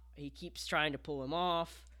stop. He keeps trying to pull him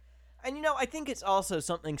off. And, you know, I think it's also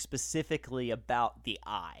something specifically about the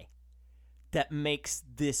eye that makes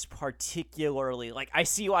this particularly... Like, I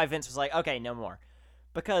see why Vince was like, okay, no more.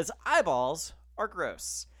 Because eyeballs are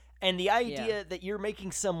gross. And the idea that you're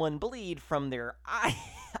making someone bleed from their eye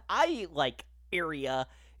area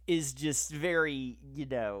is just very,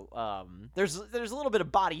 there's a little bit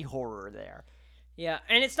of body horror there. Yeah,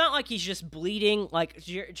 and it's not like he's just bleeding. Like,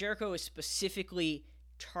 Jericho is specifically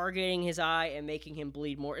targeting his eye and making him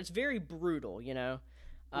bleed more. It's very brutal,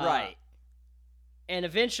 Right. And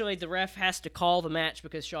eventually the ref has to call the match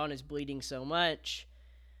because Shawn is bleeding so much.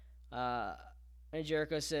 And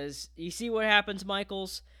Jericho says, "You see what happens,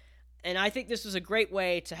 Michaels?" And I think this was a great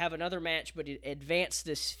way to have another match, but it advanced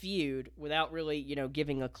this feud without really,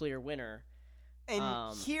 giving a clear winner.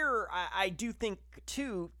 And here, I do think,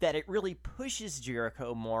 too, that it really pushes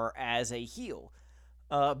Jericho more as a heel.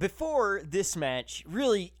 Before this match,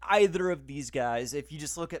 really, either of these guys, if you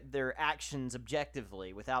just look at their actions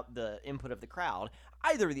objectively without the input of the crowd,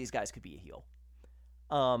 either of these guys could be a heel.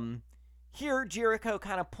 Here, Jericho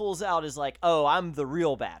kind of pulls out as like, oh, I'm the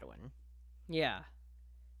real bad one. Yeah.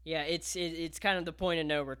 Yeah, it's kind of the point of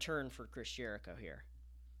no return for Chris Jericho here.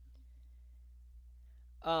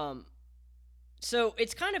 So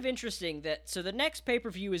it's kind of interesting that the next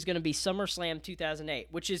pay-per-view is going to be SummerSlam 2008,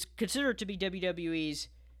 which is considered to be WWE's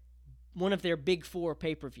one of their big four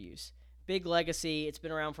pay-per-views. Big legacy, it's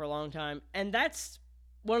been around for a long time, and that's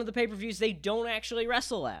one of the pay-per-views they don't actually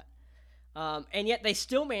wrestle at. And yet they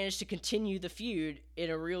still manage to continue the feud in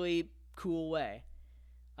a really cool way.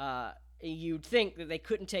 You'd think that they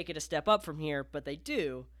couldn't take it a step up from here, but they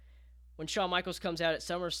do. When Shawn Michaels comes out at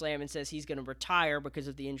SummerSlam and says he's going to retire because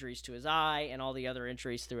of the injuries to his eye and all the other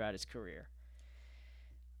injuries throughout his career.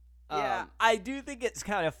 Yeah, I do think it's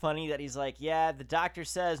kind of funny that he's like, yeah, the doctor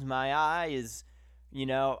says my eye is,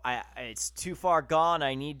 it's too far gone,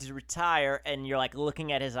 I need to retire, and you're like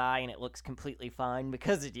looking at his eye and it looks completely fine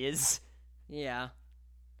because it is. Yeah.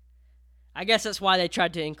 I guess that's why they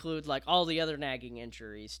tried to include like all the other nagging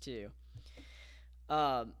injuries too.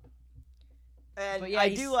 And yeah,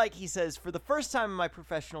 I do like he says, for the first time in my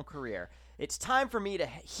professional career, it's time for me to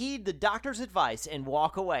heed the doctor's advice and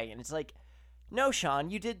walk away. And it's like, no, Shawn,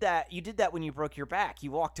 you did that. You did that when you broke your back.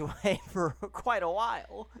 You walked away for quite a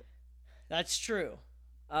while. That's true.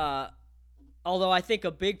 Although I think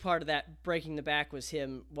a big part of that breaking the back was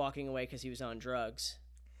him walking away because he was on drugs.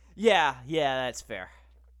 Yeah, that's fair.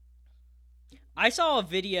 I saw a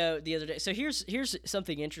video the other day. So here's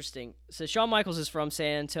something interesting. So Shawn Michaels is from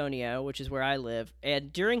San Antonio, which is where I live.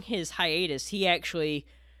 And during his hiatus, he actually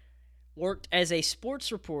worked as a sports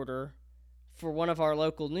reporter for one of our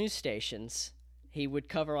local news stations. He would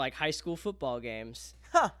cover like high school football games.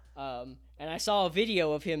 Huh. And I saw a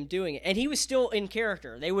video of him doing it, and he was still in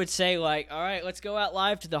character. They would say, like, all right, let's go out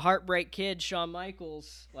live to the Heartbreak Kid, Shawn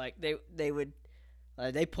Michaels. Like, they would,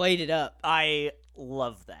 they played it up. I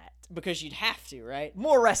love that. Because you'd have to, right?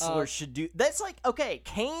 More wrestlers should do. That's like, okay,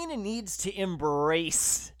 Kane needs to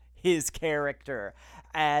embrace his character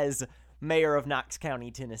as mayor of Knox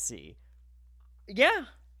County, Tennessee. Yeah.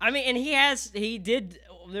 I mean, and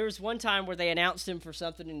there was one time where they announced him for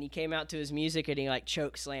something and he came out to his music and he, like,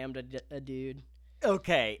 choke slammed a dude.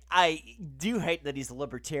 Okay, I do hate that he's a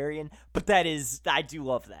libertarian, but I do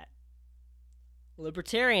love that.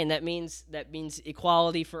 Libertarian, that means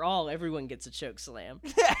equality for all. Everyone gets a choke slam.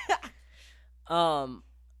 The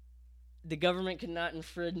government cannot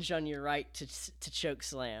infringe on your right to choke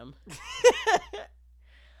slam.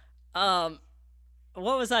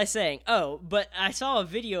 What was I saying? Oh, but I saw a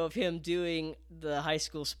video of him doing the high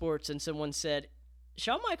school sports, and someone said,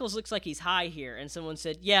 Shawn Michaels looks like he's high here. And someone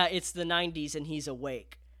said, yeah, it's the 90s and he's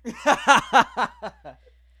awake.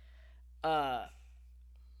 But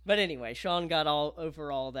anyway, Shawn got all over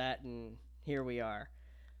all that, and here we are.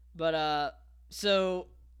 But, so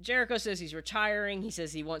Jericho says he's retiring. He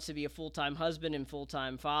says he wants to be a full-time husband and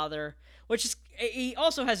full-time father, which is, he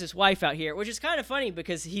also has his wife out here, which is kind of funny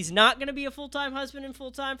because he's not going to be a full-time husband and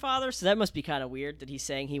full-time father, so that must be kind of weird that he's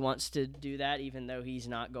saying he wants to do that even though he's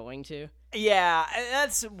not going to. Yeah,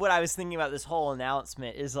 that's what I was thinking about this whole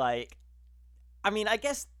announcement is like, I mean, I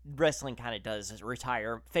guess wrestling kind of does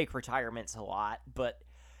fake retirements a lot, but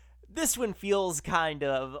this one feels kind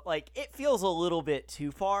of like, it feels a little bit too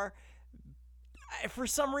far. For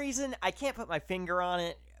some reason, I can't put my finger on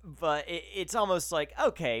it, but it's almost like,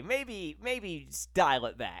 okay, maybe just dial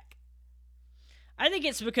it back. I think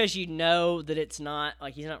it's because you know that it's not,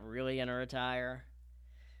 like, he's not really going to retire.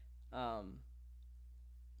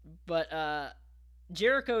 But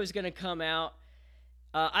Jericho is going to come out.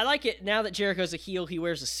 I like it now that Jericho's a heel, he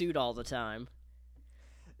wears a suit all the time.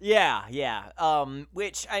 Yeah.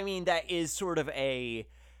 Which, I mean, that is sort of a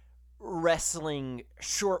wrestling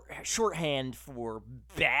shorthand for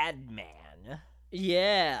bad man.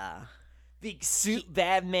 Yeah. Big suit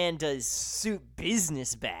bad man does suit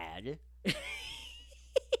business bad.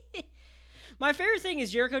 My favorite thing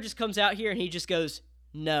is Jericho just comes out here and he just goes,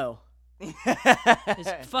 no.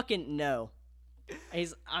 Just fucking no.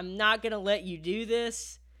 I'm not gonna let you do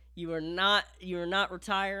this. You are not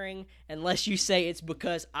retiring unless you say it's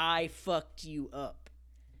because I fucked you up.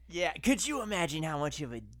 Yeah, could you imagine how much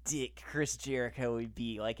of a dick Chris Jericho would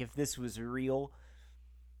be, like, if this was real?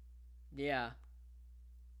 Yeah.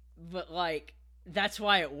 But, like, that's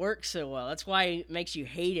why it works so well. That's why it makes you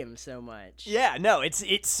hate him so much. Yeah, no, it's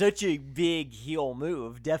such a big heel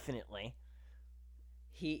move, definitely.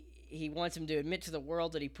 He wants him to admit to the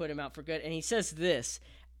world that he put him out for good, and he says this: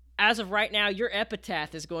 as of right now, your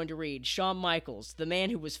epitaph is going to read, Shawn Michaels, the man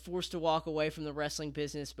who was forced to walk away from the wrestling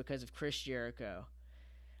business because of Chris Jericho.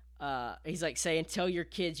 He's like saying, tell your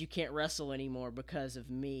kids you can't wrestle anymore because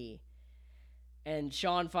of me. And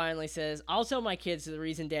Shawn finally says, I'll tell my kids the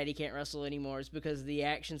reason Daddy can't wrestle anymore is because of the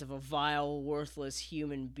actions of a vile, worthless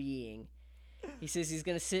human being. He says he's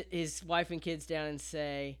going to sit his wife and kids down and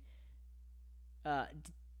say,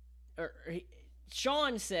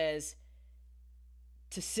 Shawn says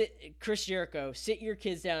to Chris Jericho, sit your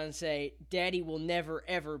kids down and say, Daddy will never,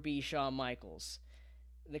 ever be Shawn Michaels.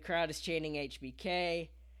 The crowd is chanting HBK.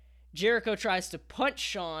 Jericho tries to punch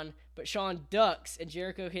Shawn, but Shawn ducks, and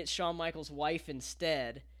Jericho hits Shawn Michaels' wife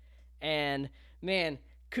instead. And, man,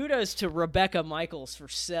 kudos to Rebecca Michaels for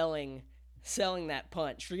selling that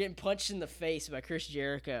punch, for getting punched in the face by Chris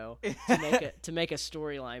Jericho to make a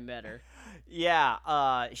storyline better.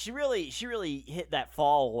 Yeah, she really hit that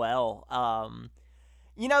fall well.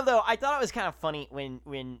 Though, I thought it was kind of funny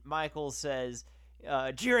when Michaels says,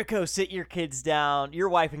 Jericho, sit your kids down, your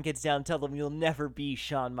wife and kids down, tell them you'll never be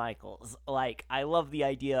Shawn Michaels. Like, I love the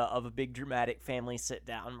idea of a big dramatic family sit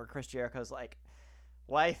down where Chris Jericho's like,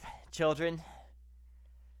 wife, children,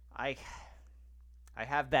 I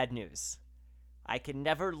have bad news. I can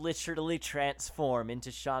never literally transform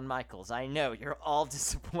into Shawn Michaels. I know, you're all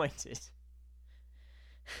disappointed.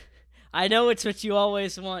 I know it's what you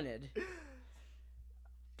always wanted.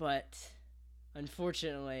 But,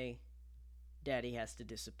 unfortunately, Daddy has to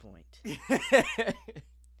disappoint.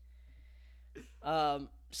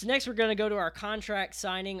 So next we're going to go to our contract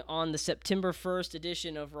signing on the September 1st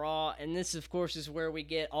edition of Raw, and this, of course, is where we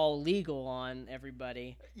get all legal on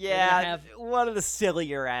everybody. Yeah, one of the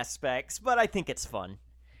sillier aspects, but I think it's fun.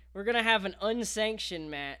 We're going to have an unsanctioned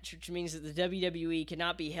match, which means that the WWE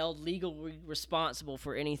cannot be held legally responsible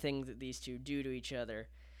for anything that these two do to each other.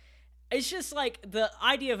 It's just like the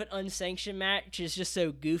idea of an unsanctioned match is just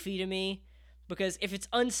so goofy to me. Because if it's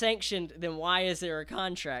unsanctioned, then why is there a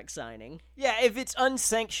contract signing? Yeah, if it's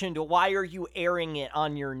unsanctioned, why are you airing it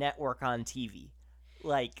on your network on TV?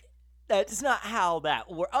 Like, that's not how that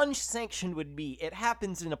works. Unsanctioned would be, it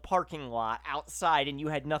happens in a parking lot outside and you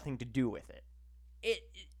had nothing to do with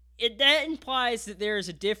it. That implies that there is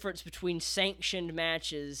a difference between sanctioned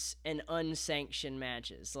matches and unsanctioned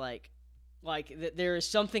matches. Like that there is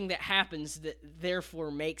something that happens that therefore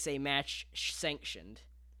makes a match sanctioned.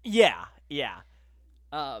 Yeah.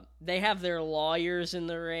 They have their lawyers in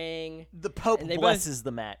the ring. The Pope blesses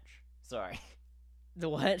the match. Sorry. The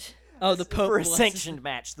what? Oh, the Pope for a blesses. sanctioned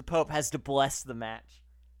match. The Pope has to bless the match.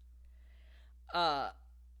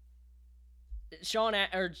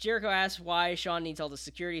 Jericho asks why Shawn needs all the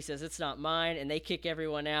security. He says it's not mine, and they kick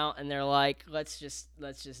everyone out. And they're like, let's just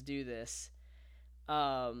do this.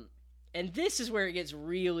 And this is where it gets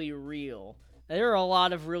really real. There are a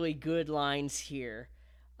lot of really good lines here.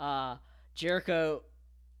 Jericho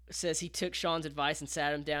says he took Shawn's advice and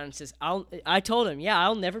sat him down and says, I told him,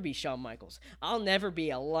 I'll never be Shawn Michaels. I'll never be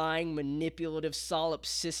a lying, manipulative,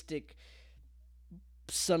 solipsistic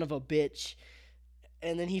son of a bitch.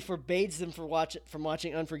 And then he forbids them from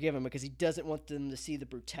watching Unforgiven because he doesn't want them to see the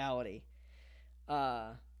brutality.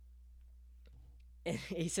 And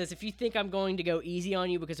he says, if you think I'm going to go easy on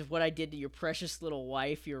you because of what I did to your precious little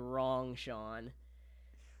wife, you're wrong, Shawn.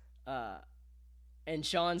 And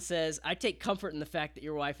Shawn says, I take comfort in the fact that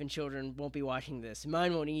your wife and children won't be watching this.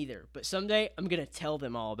 Mine won't either. But someday, I'm going to tell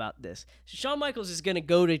them all about this. So Shawn Michaels is going to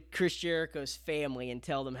go to Chris Jericho's family and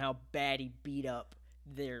tell them how bad he beat up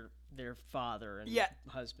their father and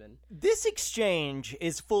husband. This exchange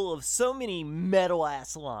is full of so many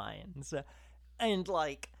metal-ass lines. And,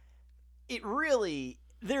 it really...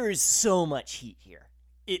 There is so much heat here.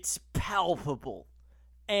 It's palpable.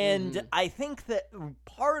 And I think that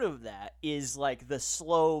part of that is, the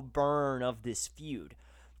slow burn of this feud.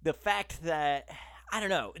 The fact that, I don't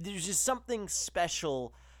know, there's just something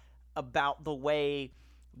special about the way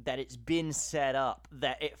that it's been set up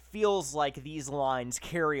that it feels like these lines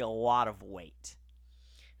carry a lot of weight.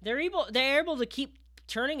 They're able to keep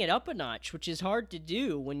turning it up a notch, which is hard to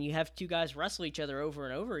do when you have two guys wrestle each other over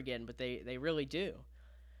and over again, but they really do.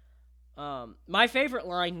 My favorite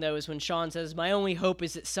line, though, is when Shawn says, my only hope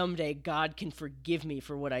is that someday God can forgive me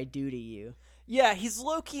for what I do to you. Yeah, he's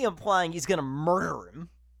low-key implying he's gonna murder him.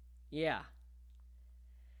 Yeah.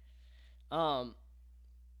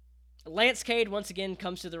 Lance Cade once again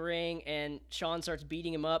comes to the ring, and Shawn starts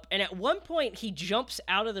beating him up. And at one point, he jumps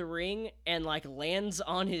out of the ring and, lands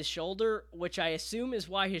on his shoulder, which I assume is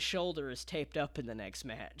why his shoulder is taped up in the next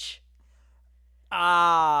match.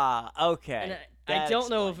 Ah, okay. And I don't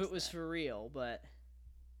know if it was for real, but...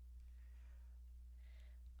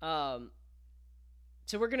 So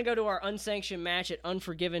we're going to go to our unsanctioned match at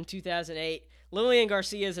Unforgiven 2008. Lillian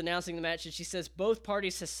Garcia is announcing the match, and she says both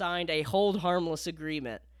parties have signed a hold harmless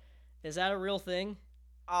agreement. Is that a real thing?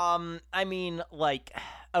 I mean,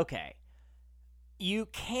 okay. You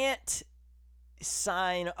can't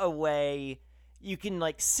sign away... You can,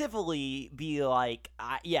 civilly be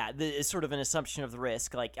it's sort of an assumption of the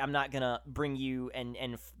risk. I'm not going to bring you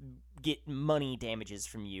and get money damages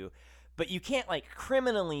from you. But you can't,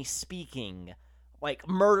 criminally speaking,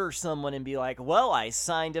 murder someone and be well, I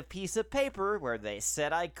signed a piece of paper where they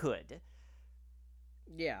said I could.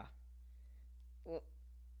 Yeah. Well,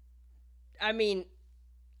 I mean,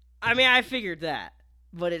 I figured that.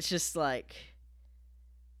 But it's just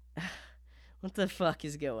what the fuck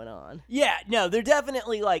is going on? Yeah, no, they're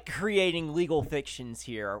definitely, creating legal fictions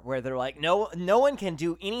here, where they're no one can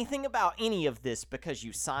do anything about any of this because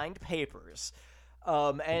you signed papers.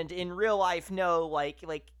 And in real life, no,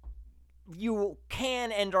 you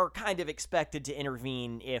can and are kind of expected to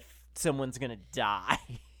intervene if someone's gonna die.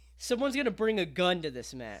 Someone's gonna bring a gun to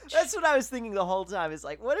this match. That's what I was thinking the whole time, is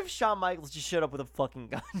what if Shawn Michaels just showed up with a fucking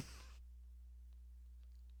gun?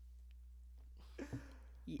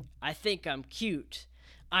 I think I'm cute.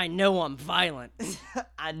 I know I'm violent.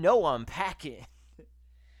 I know I'm packing.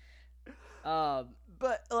 But,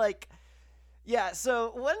 yeah,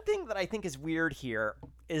 so one thing that I think is weird here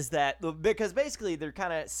is that, because basically they're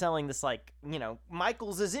kind of selling this,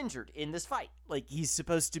 Michaels is injured in this fight. He's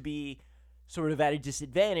supposed to be sort of at a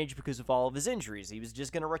disadvantage because of all of his injuries. He was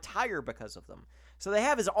just going to retire because of them. So they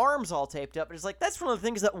have his arms all taped up, and it's that's one of the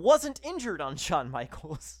things that wasn't injured on Shawn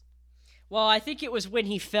Michaels. Well, I think it was when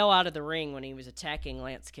he fell out of the ring when he was attacking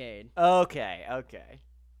Lance Cade. Okay.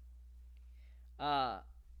 I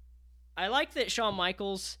like that Shawn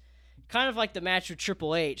Michaels, kind of like the match with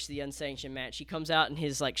Triple H, the unsanctioned match, he comes out in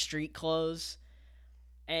his, street clothes,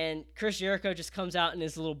 and Chris Jericho just comes out in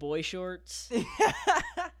his little boy shorts.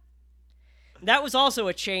 That was also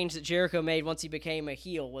a change that Jericho made once he became a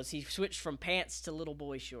heel, was he switched from pants to little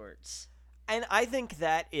boy shorts. And I think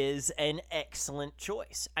that is an excellent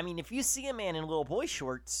choice. I mean, if you see a man in little boy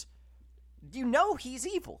shorts, you know he's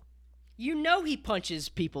evil. You know he punches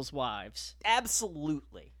people's wives.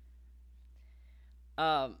 Absolutely.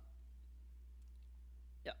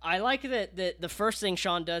 I like that the first thing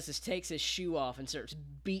Shawn does is takes his shoe off and starts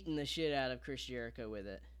beating the shit out of Chris Jericho with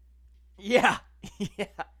it. Yeah.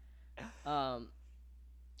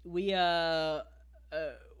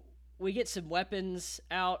 We get some weapons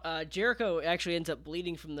out. Jericho actually ends up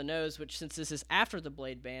bleeding from the nose, which, since this is after the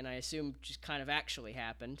Blade ban, I assume just kind of actually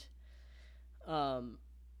happened.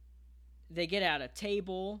 They get out a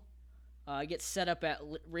table, gets set up at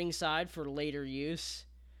ringside for later use.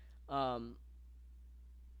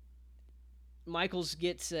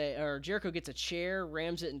 Jericho gets a chair,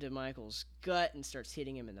 rams it into Michaels' gut, and starts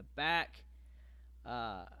hitting him in the back.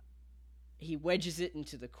 He wedges it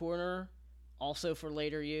into the corner, also for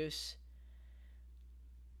later use.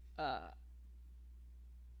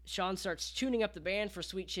 Shawn starts tuning up the band for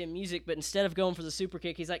Sweet Chin Music, but instead of going for the super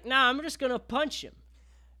kick, he's like, nah, I'm just going to punch him.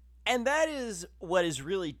 And that is what is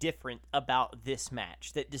really different about this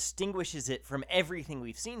match that distinguishes it from everything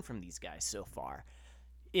we've seen from these guys so far,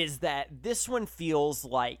 is that this one feels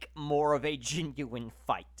like more of a genuine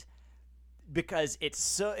fight. Because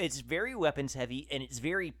it's very weapons heavy and it's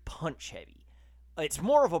very punch heavy. It's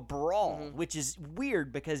more of a brawl, which is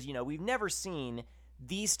weird because, we've never seen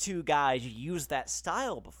these two guys use that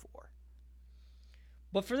style before.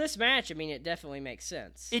 But for this match, I mean, it definitely makes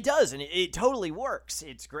sense. It does, and it totally works.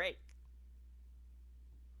 It's great.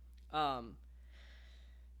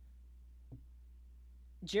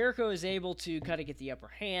 Jericho is able to kind of get the upper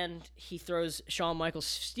hand. He throws Shawn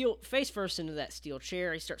Michaels face first into that steel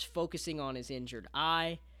chair. He starts focusing on his injured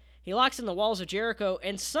eye. He locks in the walls of Jericho,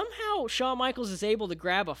 and somehow Shawn Michaels is able to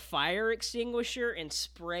grab a fire extinguisher and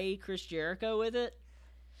spray Chris Jericho with it.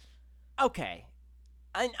 Okay.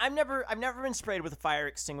 I've never been sprayed with a fire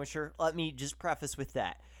extinguisher. Let me just preface with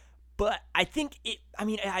that. But I think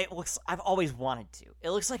I've always wanted to. It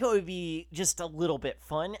looks like it would be just a little bit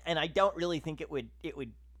fun, and I don't really think it would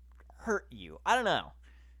hurt you. I don't know.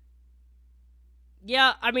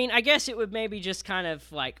 Yeah, I mean, I guess it would maybe just kind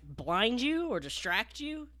of like blind you or distract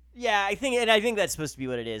you. Yeah, I think that's supposed to be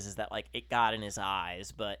what it is that like it got in his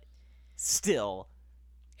eyes, but still.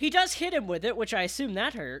 He does hit him with it, which I assume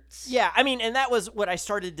that hurts. Yeah, I mean, and that was what I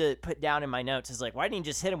started to put down in my notes, is like, why didn't he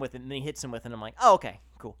just hit him with it? And then he hits him with it, and I'm like, oh, okay,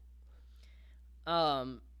 cool.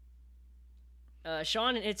 Shawn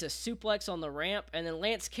hits a suplex on the ramp, and then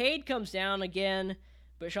Lance Cade comes down again,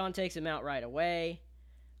 but Shawn takes him out right away.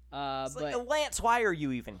 Like, Lance, why are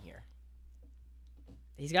you even here?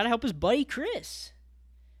 He's got to help his buddy Chris.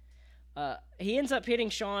 He ends up hitting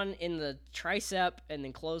Shawn in the tricep and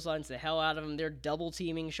then clotheslines the hell out of him. They're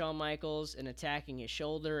double-teaming Shawn Michaels and attacking his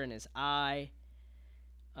shoulder and his eye.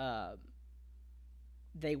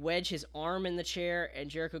 They wedge his arm in the chair, and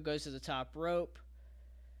Jericho goes to the top rope.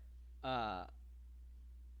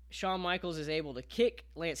 Shawn Michaels is able to kick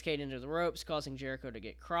Lance Cade into the ropes, causing Jericho to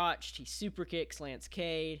get crotched. He super kicks Lance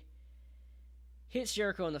Cade, hits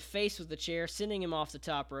Jericho in the face with the chair, sending him off the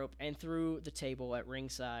top rope and through the table at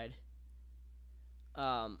ringside.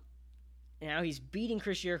 Now he's beating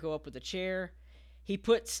Chris Jericho up with the chair. He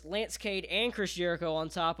puts Lance Cade and Chris Jericho on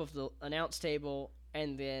top of the announce table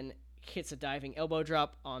and then hits a diving elbow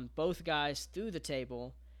drop on both guys through the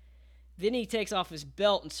table. Then he takes off his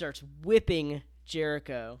belt and starts whipping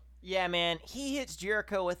Jericho. Yeah, man, he hits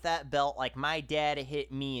Jericho with that belt like my dad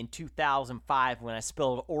hit me in 2005 when I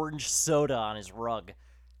spilled orange soda on his rug.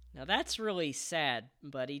 Now that's really sad,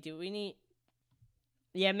 buddy.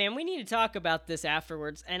 Yeah, man, we need to talk about this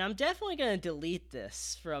afterwards, and I'm definitely going to delete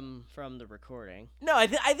this from the recording. No, I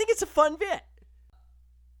think it's a fun bit.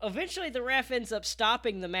 Eventually, the ref ends up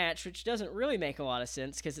stopping the match, which doesn't really make a lot of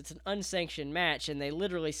sense because it's an unsanctioned match, and they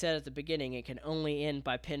literally said at the beginning it can only end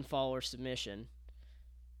by pinfall or submission.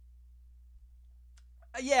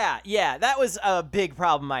 Yeah, that was a big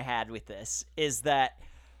problem I had with this, is that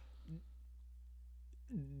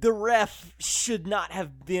the ref should not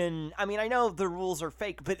have been... I mean, I know the rules are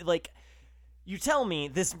fake, but, like, you tell me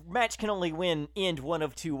this match can only end one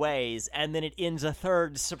of two ways, and then it ends a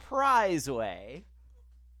third surprise way.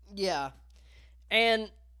 Yeah.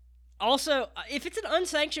 And also, if it's an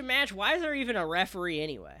unsanctioned match, why is there even a referee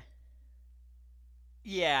anyway?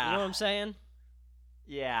 Yeah. You know what I'm saying?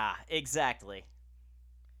 Yeah, exactly.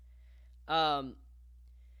 The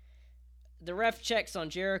ref checks on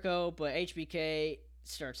Jericho, but HBK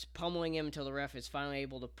starts pummeling him until the ref is finally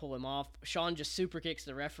able to pull him off. Shawn just super kicks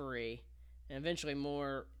the referee, and eventually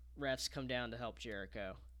more refs come down to help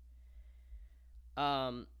Jericho.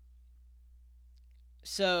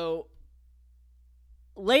 So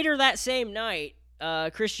later that same night,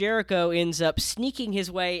 Chris Jericho ends up sneaking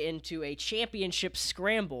his way into a championship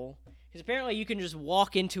scramble, because apparently you can just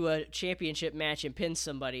walk into a championship match and pin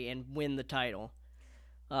somebody and win the title.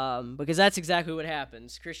 Because that's exactly what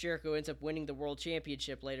happens. Chris Jericho ends up winning the World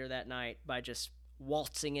Championship later that night by just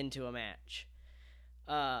waltzing into a match.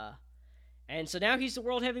 And so now he's the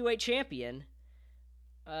World Heavyweight Champion.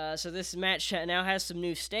 So this match now has some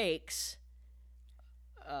new stakes.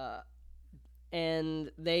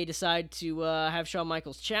 And they decide to have Shawn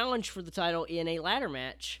Michaels challenge for the title in a ladder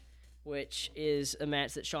match, which is a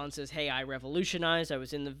match that Shawn says, hey, I revolutionized. I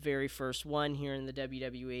was in the very first one here in the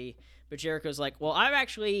WWE. But Jericho's like, well, I've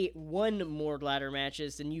actually won more ladder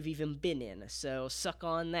matches than you've even been in, so suck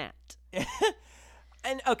on that.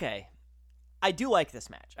 And, okay, I do like this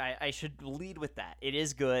match. I should lead with that. It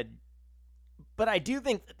is good. But I do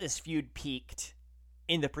think that this feud peaked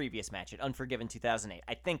in the previous match at Unforgiven 2008.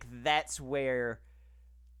 I think that's where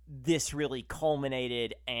this really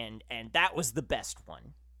culminated, and that was the best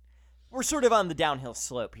one. We're sort of on the downhill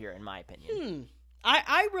slope here, in my opinion.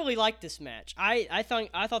 I really like this match. I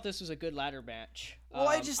thought this was a good ladder match. Well,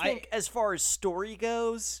 I just think as far as story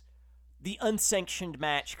goes, the unsanctioned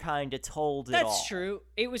match kind of told it all. That's true.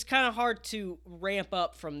 It was kind of hard to ramp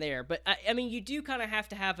up from there. But, I mean, you do kind of have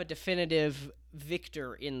to have a definitive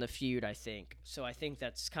victor in the feud, I think. So I think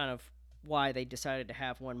that's kind of why they decided to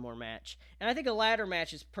have one more match. And I think a ladder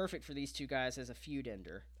match is perfect for these two guys as a feud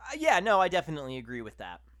ender. Yeah, no, I definitely agree with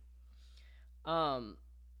that.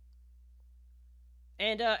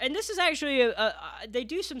 And this is actually they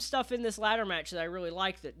do some stuff in this ladder match that I really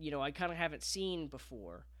like that, I kind of haven't seen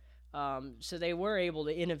before. So they were able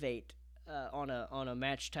to innovate on a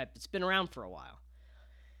match type that's been around for a while.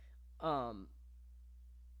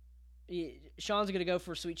 Shawn's gonna go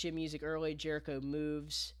for Sweet Chin Music early. Jericho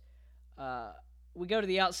moves. We go to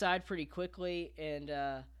the outside pretty quickly,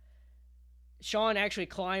 and Shawn actually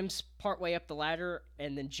climbs partway up the ladder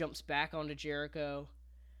and then jumps back onto Jericho.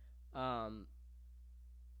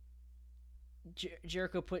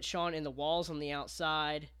 Jericho puts Shawn in the walls on the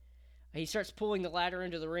outside. He starts pulling the ladder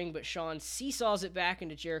into the ring, but Shawn seesaws it back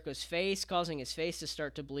into Jericho's face, causing his face to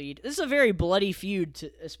start to bleed. This is a very bloody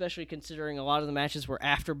feud, especially considering a lot of the matches were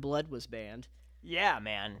after blood was banned. Yeah,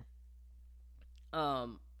 man.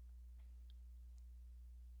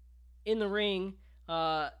 In the ring,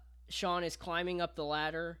 Shawn is climbing up the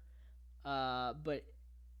ladder, but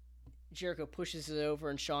Jericho pushes it over,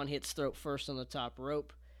 and Shawn hits throat first on the top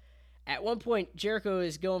rope. At one point, Jericho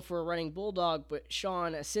is going for a running bulldog, but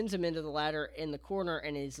Shawn sends him into the ladder in the corner,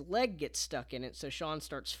 and his leg gets stuck in it, so Shawn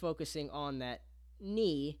starts focusing on that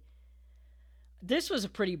knee. This was a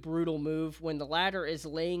pretty brutal move when the ladder is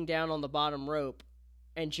laying down on the bottom rope,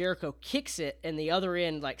 and Jericho kicks it, and the other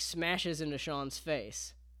end, smashes into Shawn's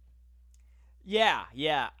face. Yeah.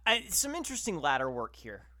 Some interesting ladder work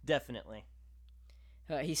here, definitely.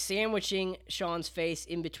 He's sandwiching Shawn's face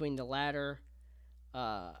in between the ladder.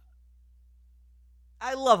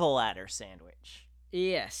 I love a ladder sandwich.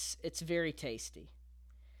 Yes, it's very tasty.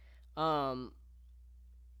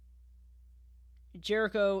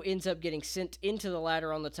 Jericho ends up getting sent into the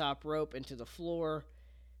ladder on the top rope into the floor.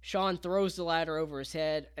 Shawn throws the ladder over his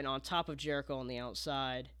head and on top of Jericho on the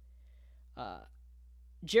outside.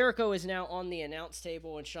 Jericho is now on the announce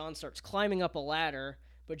table, and Shawn starts climbing up a ladder,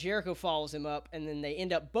 but Jericho follows him up, and then they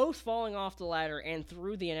end up both falling off the ladder and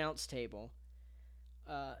through the announce table.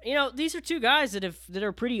 These are two guys that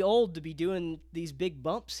are pretty old to be doing these big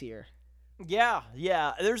bumps here. Yeah.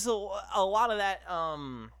 There's a lot of that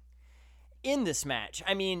in this match.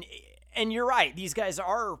 I mean, and you're right. These guys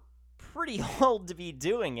are pretty old to be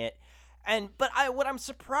doing it. But what I'm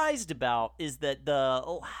surprised about is that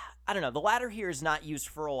the ladder here is not used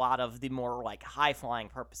for a lot of the more high-flying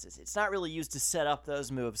purposes. It's not really used to set up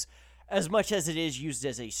those moves as much as it is used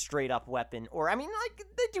as a straight-up weapon. Or,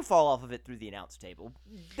 they do fall off of it through the announce table.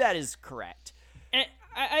 That is correct. And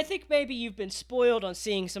I think maybe you've been spoiled on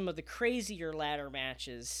seeing some of the crazier ladder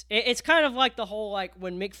matches. It's kind of like the whole,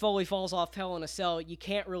 when Mick Foley falls off Hell in a Cell, you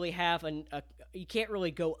can't really have you can't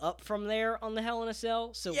really go up from there on the Hell in a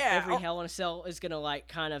Cell. So every Hell in a Cell is going to,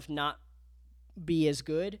 kind of not be as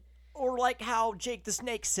good. Or how Jake the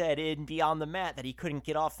Snake said in Beyond the Mat that he couldn't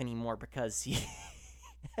get off anymore because he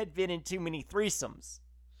had been in too many threesomes.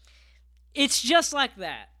 It's just like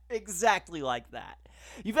that. Exactly like that.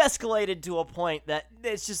 You've escalated to a point that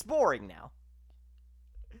it's just boring now.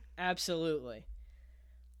 Absolutely.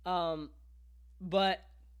 But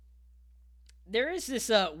there is this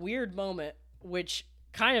weird moment, which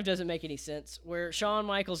kind of doesn't make any sense, where Shawn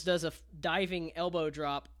Michaels does a diving elbow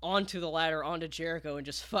drop onto the ladder, onto Jericho, and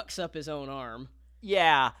just fucks up his own arm.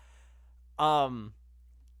 Yeah.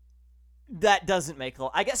 That doesn't make a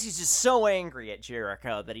lot. I guess he's just so angry at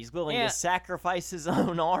Jericho that he's willing to sacrifice his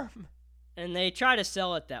own arm. And they try to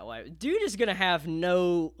sell it that way. Dude is going to have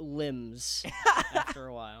no limbs after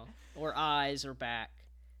a while, or eyes or back.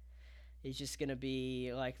 He's just going to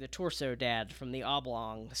be like the Torso Dad from the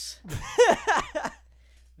Oblongs.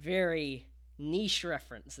 Very niche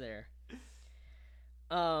reference there.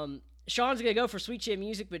 Shawn's going to go for Sweet Chin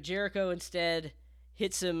Music, but Jericho instead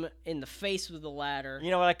hits him in the face with the ladder.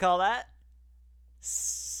 You know what I call that?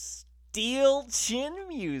 Steel Chin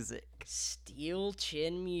Music. Steel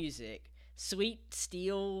Chin Music. Sweet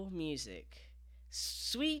Steel Music.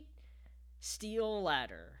 Sweet Steel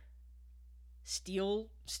Ladder. Steel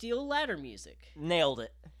ladder music. Nailed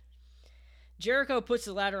it. Jericho puts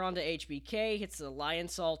the ladder onto HBK, hits the lion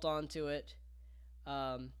salt onto it.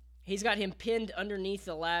 He's got him pinned underneath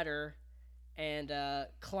the ladder and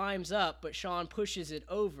climbs up, but Shawn pushes it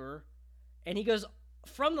over, and he goes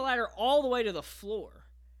from the ladder all the way to the floor,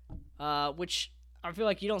 which I feel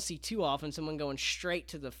like you don't see too often, someone going straight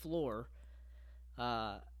to the floor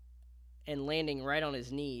and landing right on his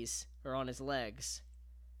knees or on his legs.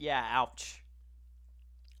 Yeah, ouch.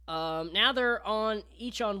 Now they're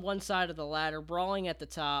each on one side of the ladder, brawling at the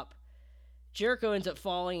top. Jericho ends up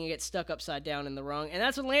falling and gets stuck upside down in the rung, and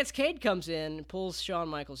that's when Lance Cade comes in and pulls Shawn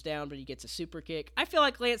Michaels down, but he gets a super kick. I feel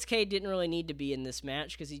like Lance Cade didn't really need to be in this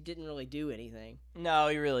match because he didn't really do anything. No,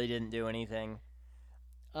 he really didn't do anything.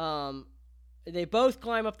 They both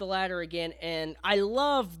climb up the ladder again, and I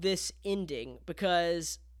love this ending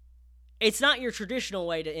because it's not your traditional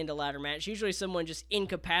way to end a ladder match. Usually someone just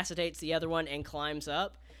incapacitates the other one and climbs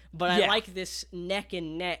up. But I like this neck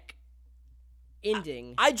and neck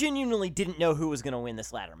ending. I genuinely didn't know who was going to win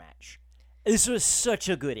this ladder match. This was such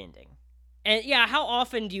a good ending. And yeah, how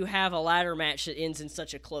often do you have a ladder match that ends in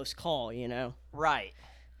such a close call, you know? Right.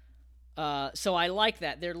 So I like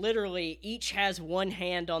that. They're literally, each has one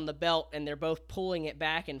hand on the belt, and they're both pulling it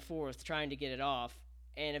back and forth, trying to get it off.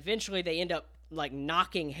 And eventually they end up, like,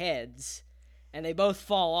 knocking heads, and they both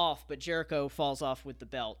fall off, but Jericho falls off with the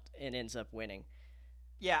belt and ends up winning.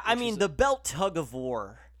 Yeah, I mean, the belt tug of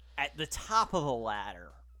war at the top of the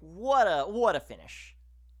ladder. What a finish.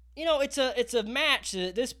 You know, it's a match that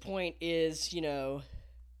at this point is, you know,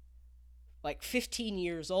 like 15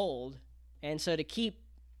 years old, and so to keep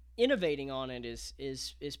innovating on it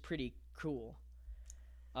is pretty cool.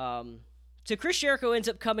 So Chris Jericho ends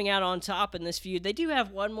up coming out on top in this feud. They do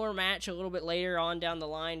have one more match a little bit later on down the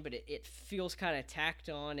line, but it feels kind of tacked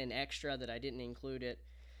on and extra that I didn't include it.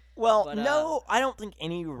 Well, no, I don't think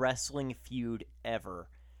any wrestling feud ever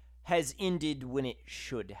has ended when it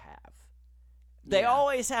should have. They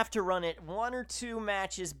always have to run it one or two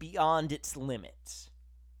matches beyond its limits.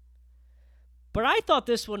 But I thought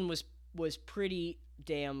this one was pretty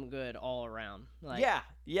damn good all around. Like,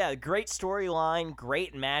 yeah, great storyline,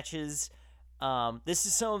 great matches. This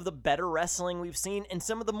is some of the better wrestling we've seen and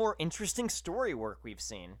some of the more interesting story work we've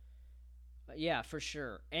seen. Yeah, for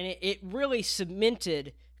sure. And it really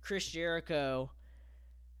cemented Chris Jericho.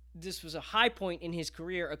 This was a high point in his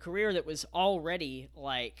career, a career that was already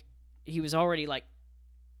like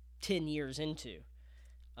 10 years into.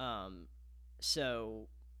 So,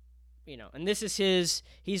 you know, and this is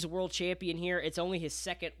he's a world champion here. It's only his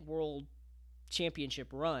second world championship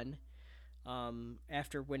run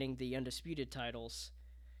after winning the Undisputed titles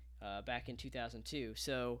back in 2002.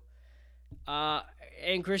 So,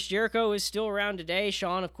 and Chris Jericho is still around today.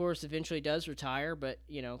 Shawn, of course, eventually does retire, but,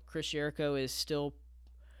 you know, Chris Jericho is still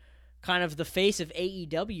kind of the face of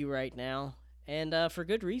AEW right now, and for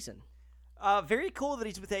good reason. Very cool that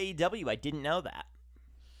he's with AEW. I didn't know that.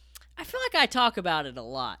 I feel like I talk about it a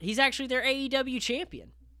lot. He's actually their AEW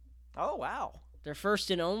champion. Oh, wow. Their first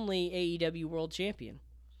and only AEW world champion.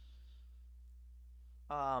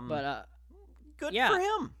 But good for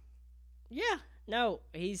him. Yeah. No,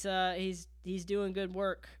 he's doing good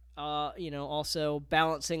work. You know, also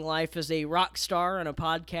balancing life as a rock star and a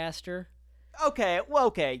podcaster.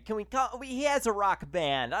 Okay. Can we call? He has a rock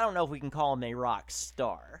band. I don't know if we can call him a rock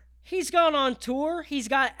star. He's gone on tour. He's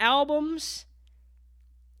got albums.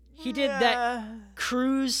 He did that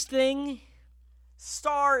cruise thing.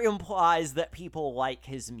 Star implies that people like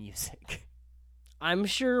his music. I'm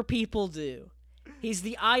sure people do. He's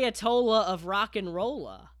the Ayatollah of rock and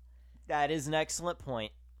rolla. That is an excellent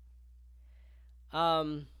point.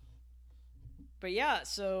 But yeah,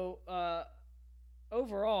 so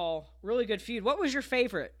overall, really good feud. What was your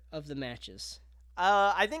favorite of the matches?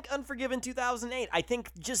 I think Unforgiven 2008. I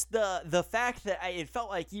think just the fact that it felt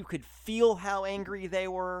like you could feel how angry they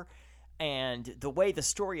were, and the way the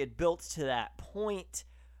story had built to that point.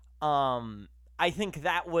 I think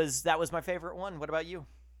that was my favorite one. What about you?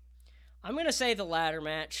 I'm going to say the ladder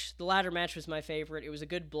match. The ladder match was my favorite. It was a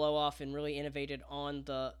good blow-off and really innovated on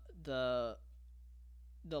the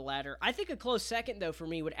ladder. I think a close second, though, for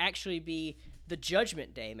me would actually be the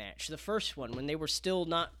Judgment Day match, the first one, when they were still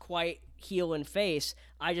not quite heel and face.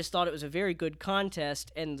 I just thought it was a very good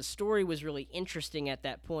contest, and the story was really interesting at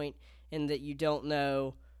that point, in that you don't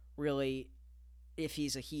know really if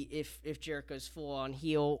he's if Jericho's full on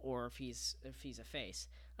heel or if he's a face.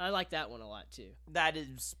 I like that one a lot too. That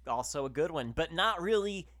is also a good one, but not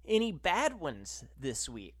really any bad ones this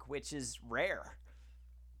week, which is rare.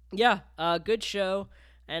 Yeah, good show.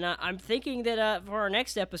 And I'm thinking that for our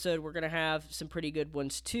next episode, we're going to have some pretty good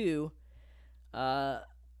ones too. We're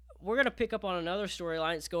going to pick up on another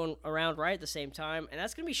storyline that's going around right at the same time, and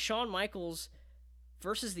that's going to be Shawn Michaels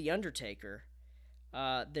versus The Undertaker.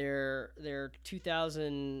 Their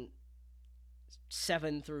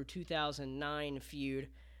 2007 through 2009 feud.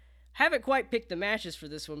 Haven't quite picked the matches for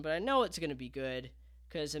this one, but I know it's going to be good.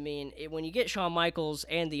 Because, I mean, when you get Shawn Michaels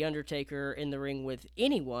and The Undertaker in the ring with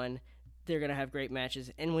anyone, they're going to have great matches.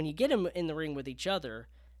 And when you get them in the ring with each other,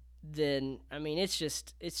 then, I mean, it's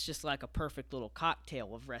just like a perfect little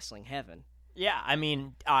cocktail of wrestling heaven. Yeah, I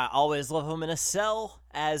mean, I always love them in a cell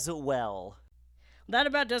as well. That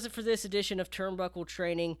about does it for this edition of Turnbuckle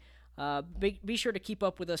Training. Be sure to keep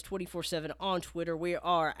up with us 24/7 on Twitter. We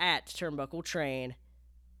are at Turnbuckle Train.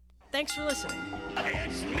 Thanks for listening.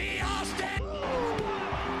 It's me, Austin!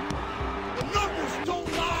 The numbers don't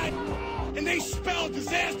lie, and they spell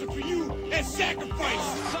disaster for you and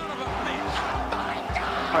sacrifice. Son of a bitch!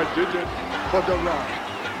 I did it for the love.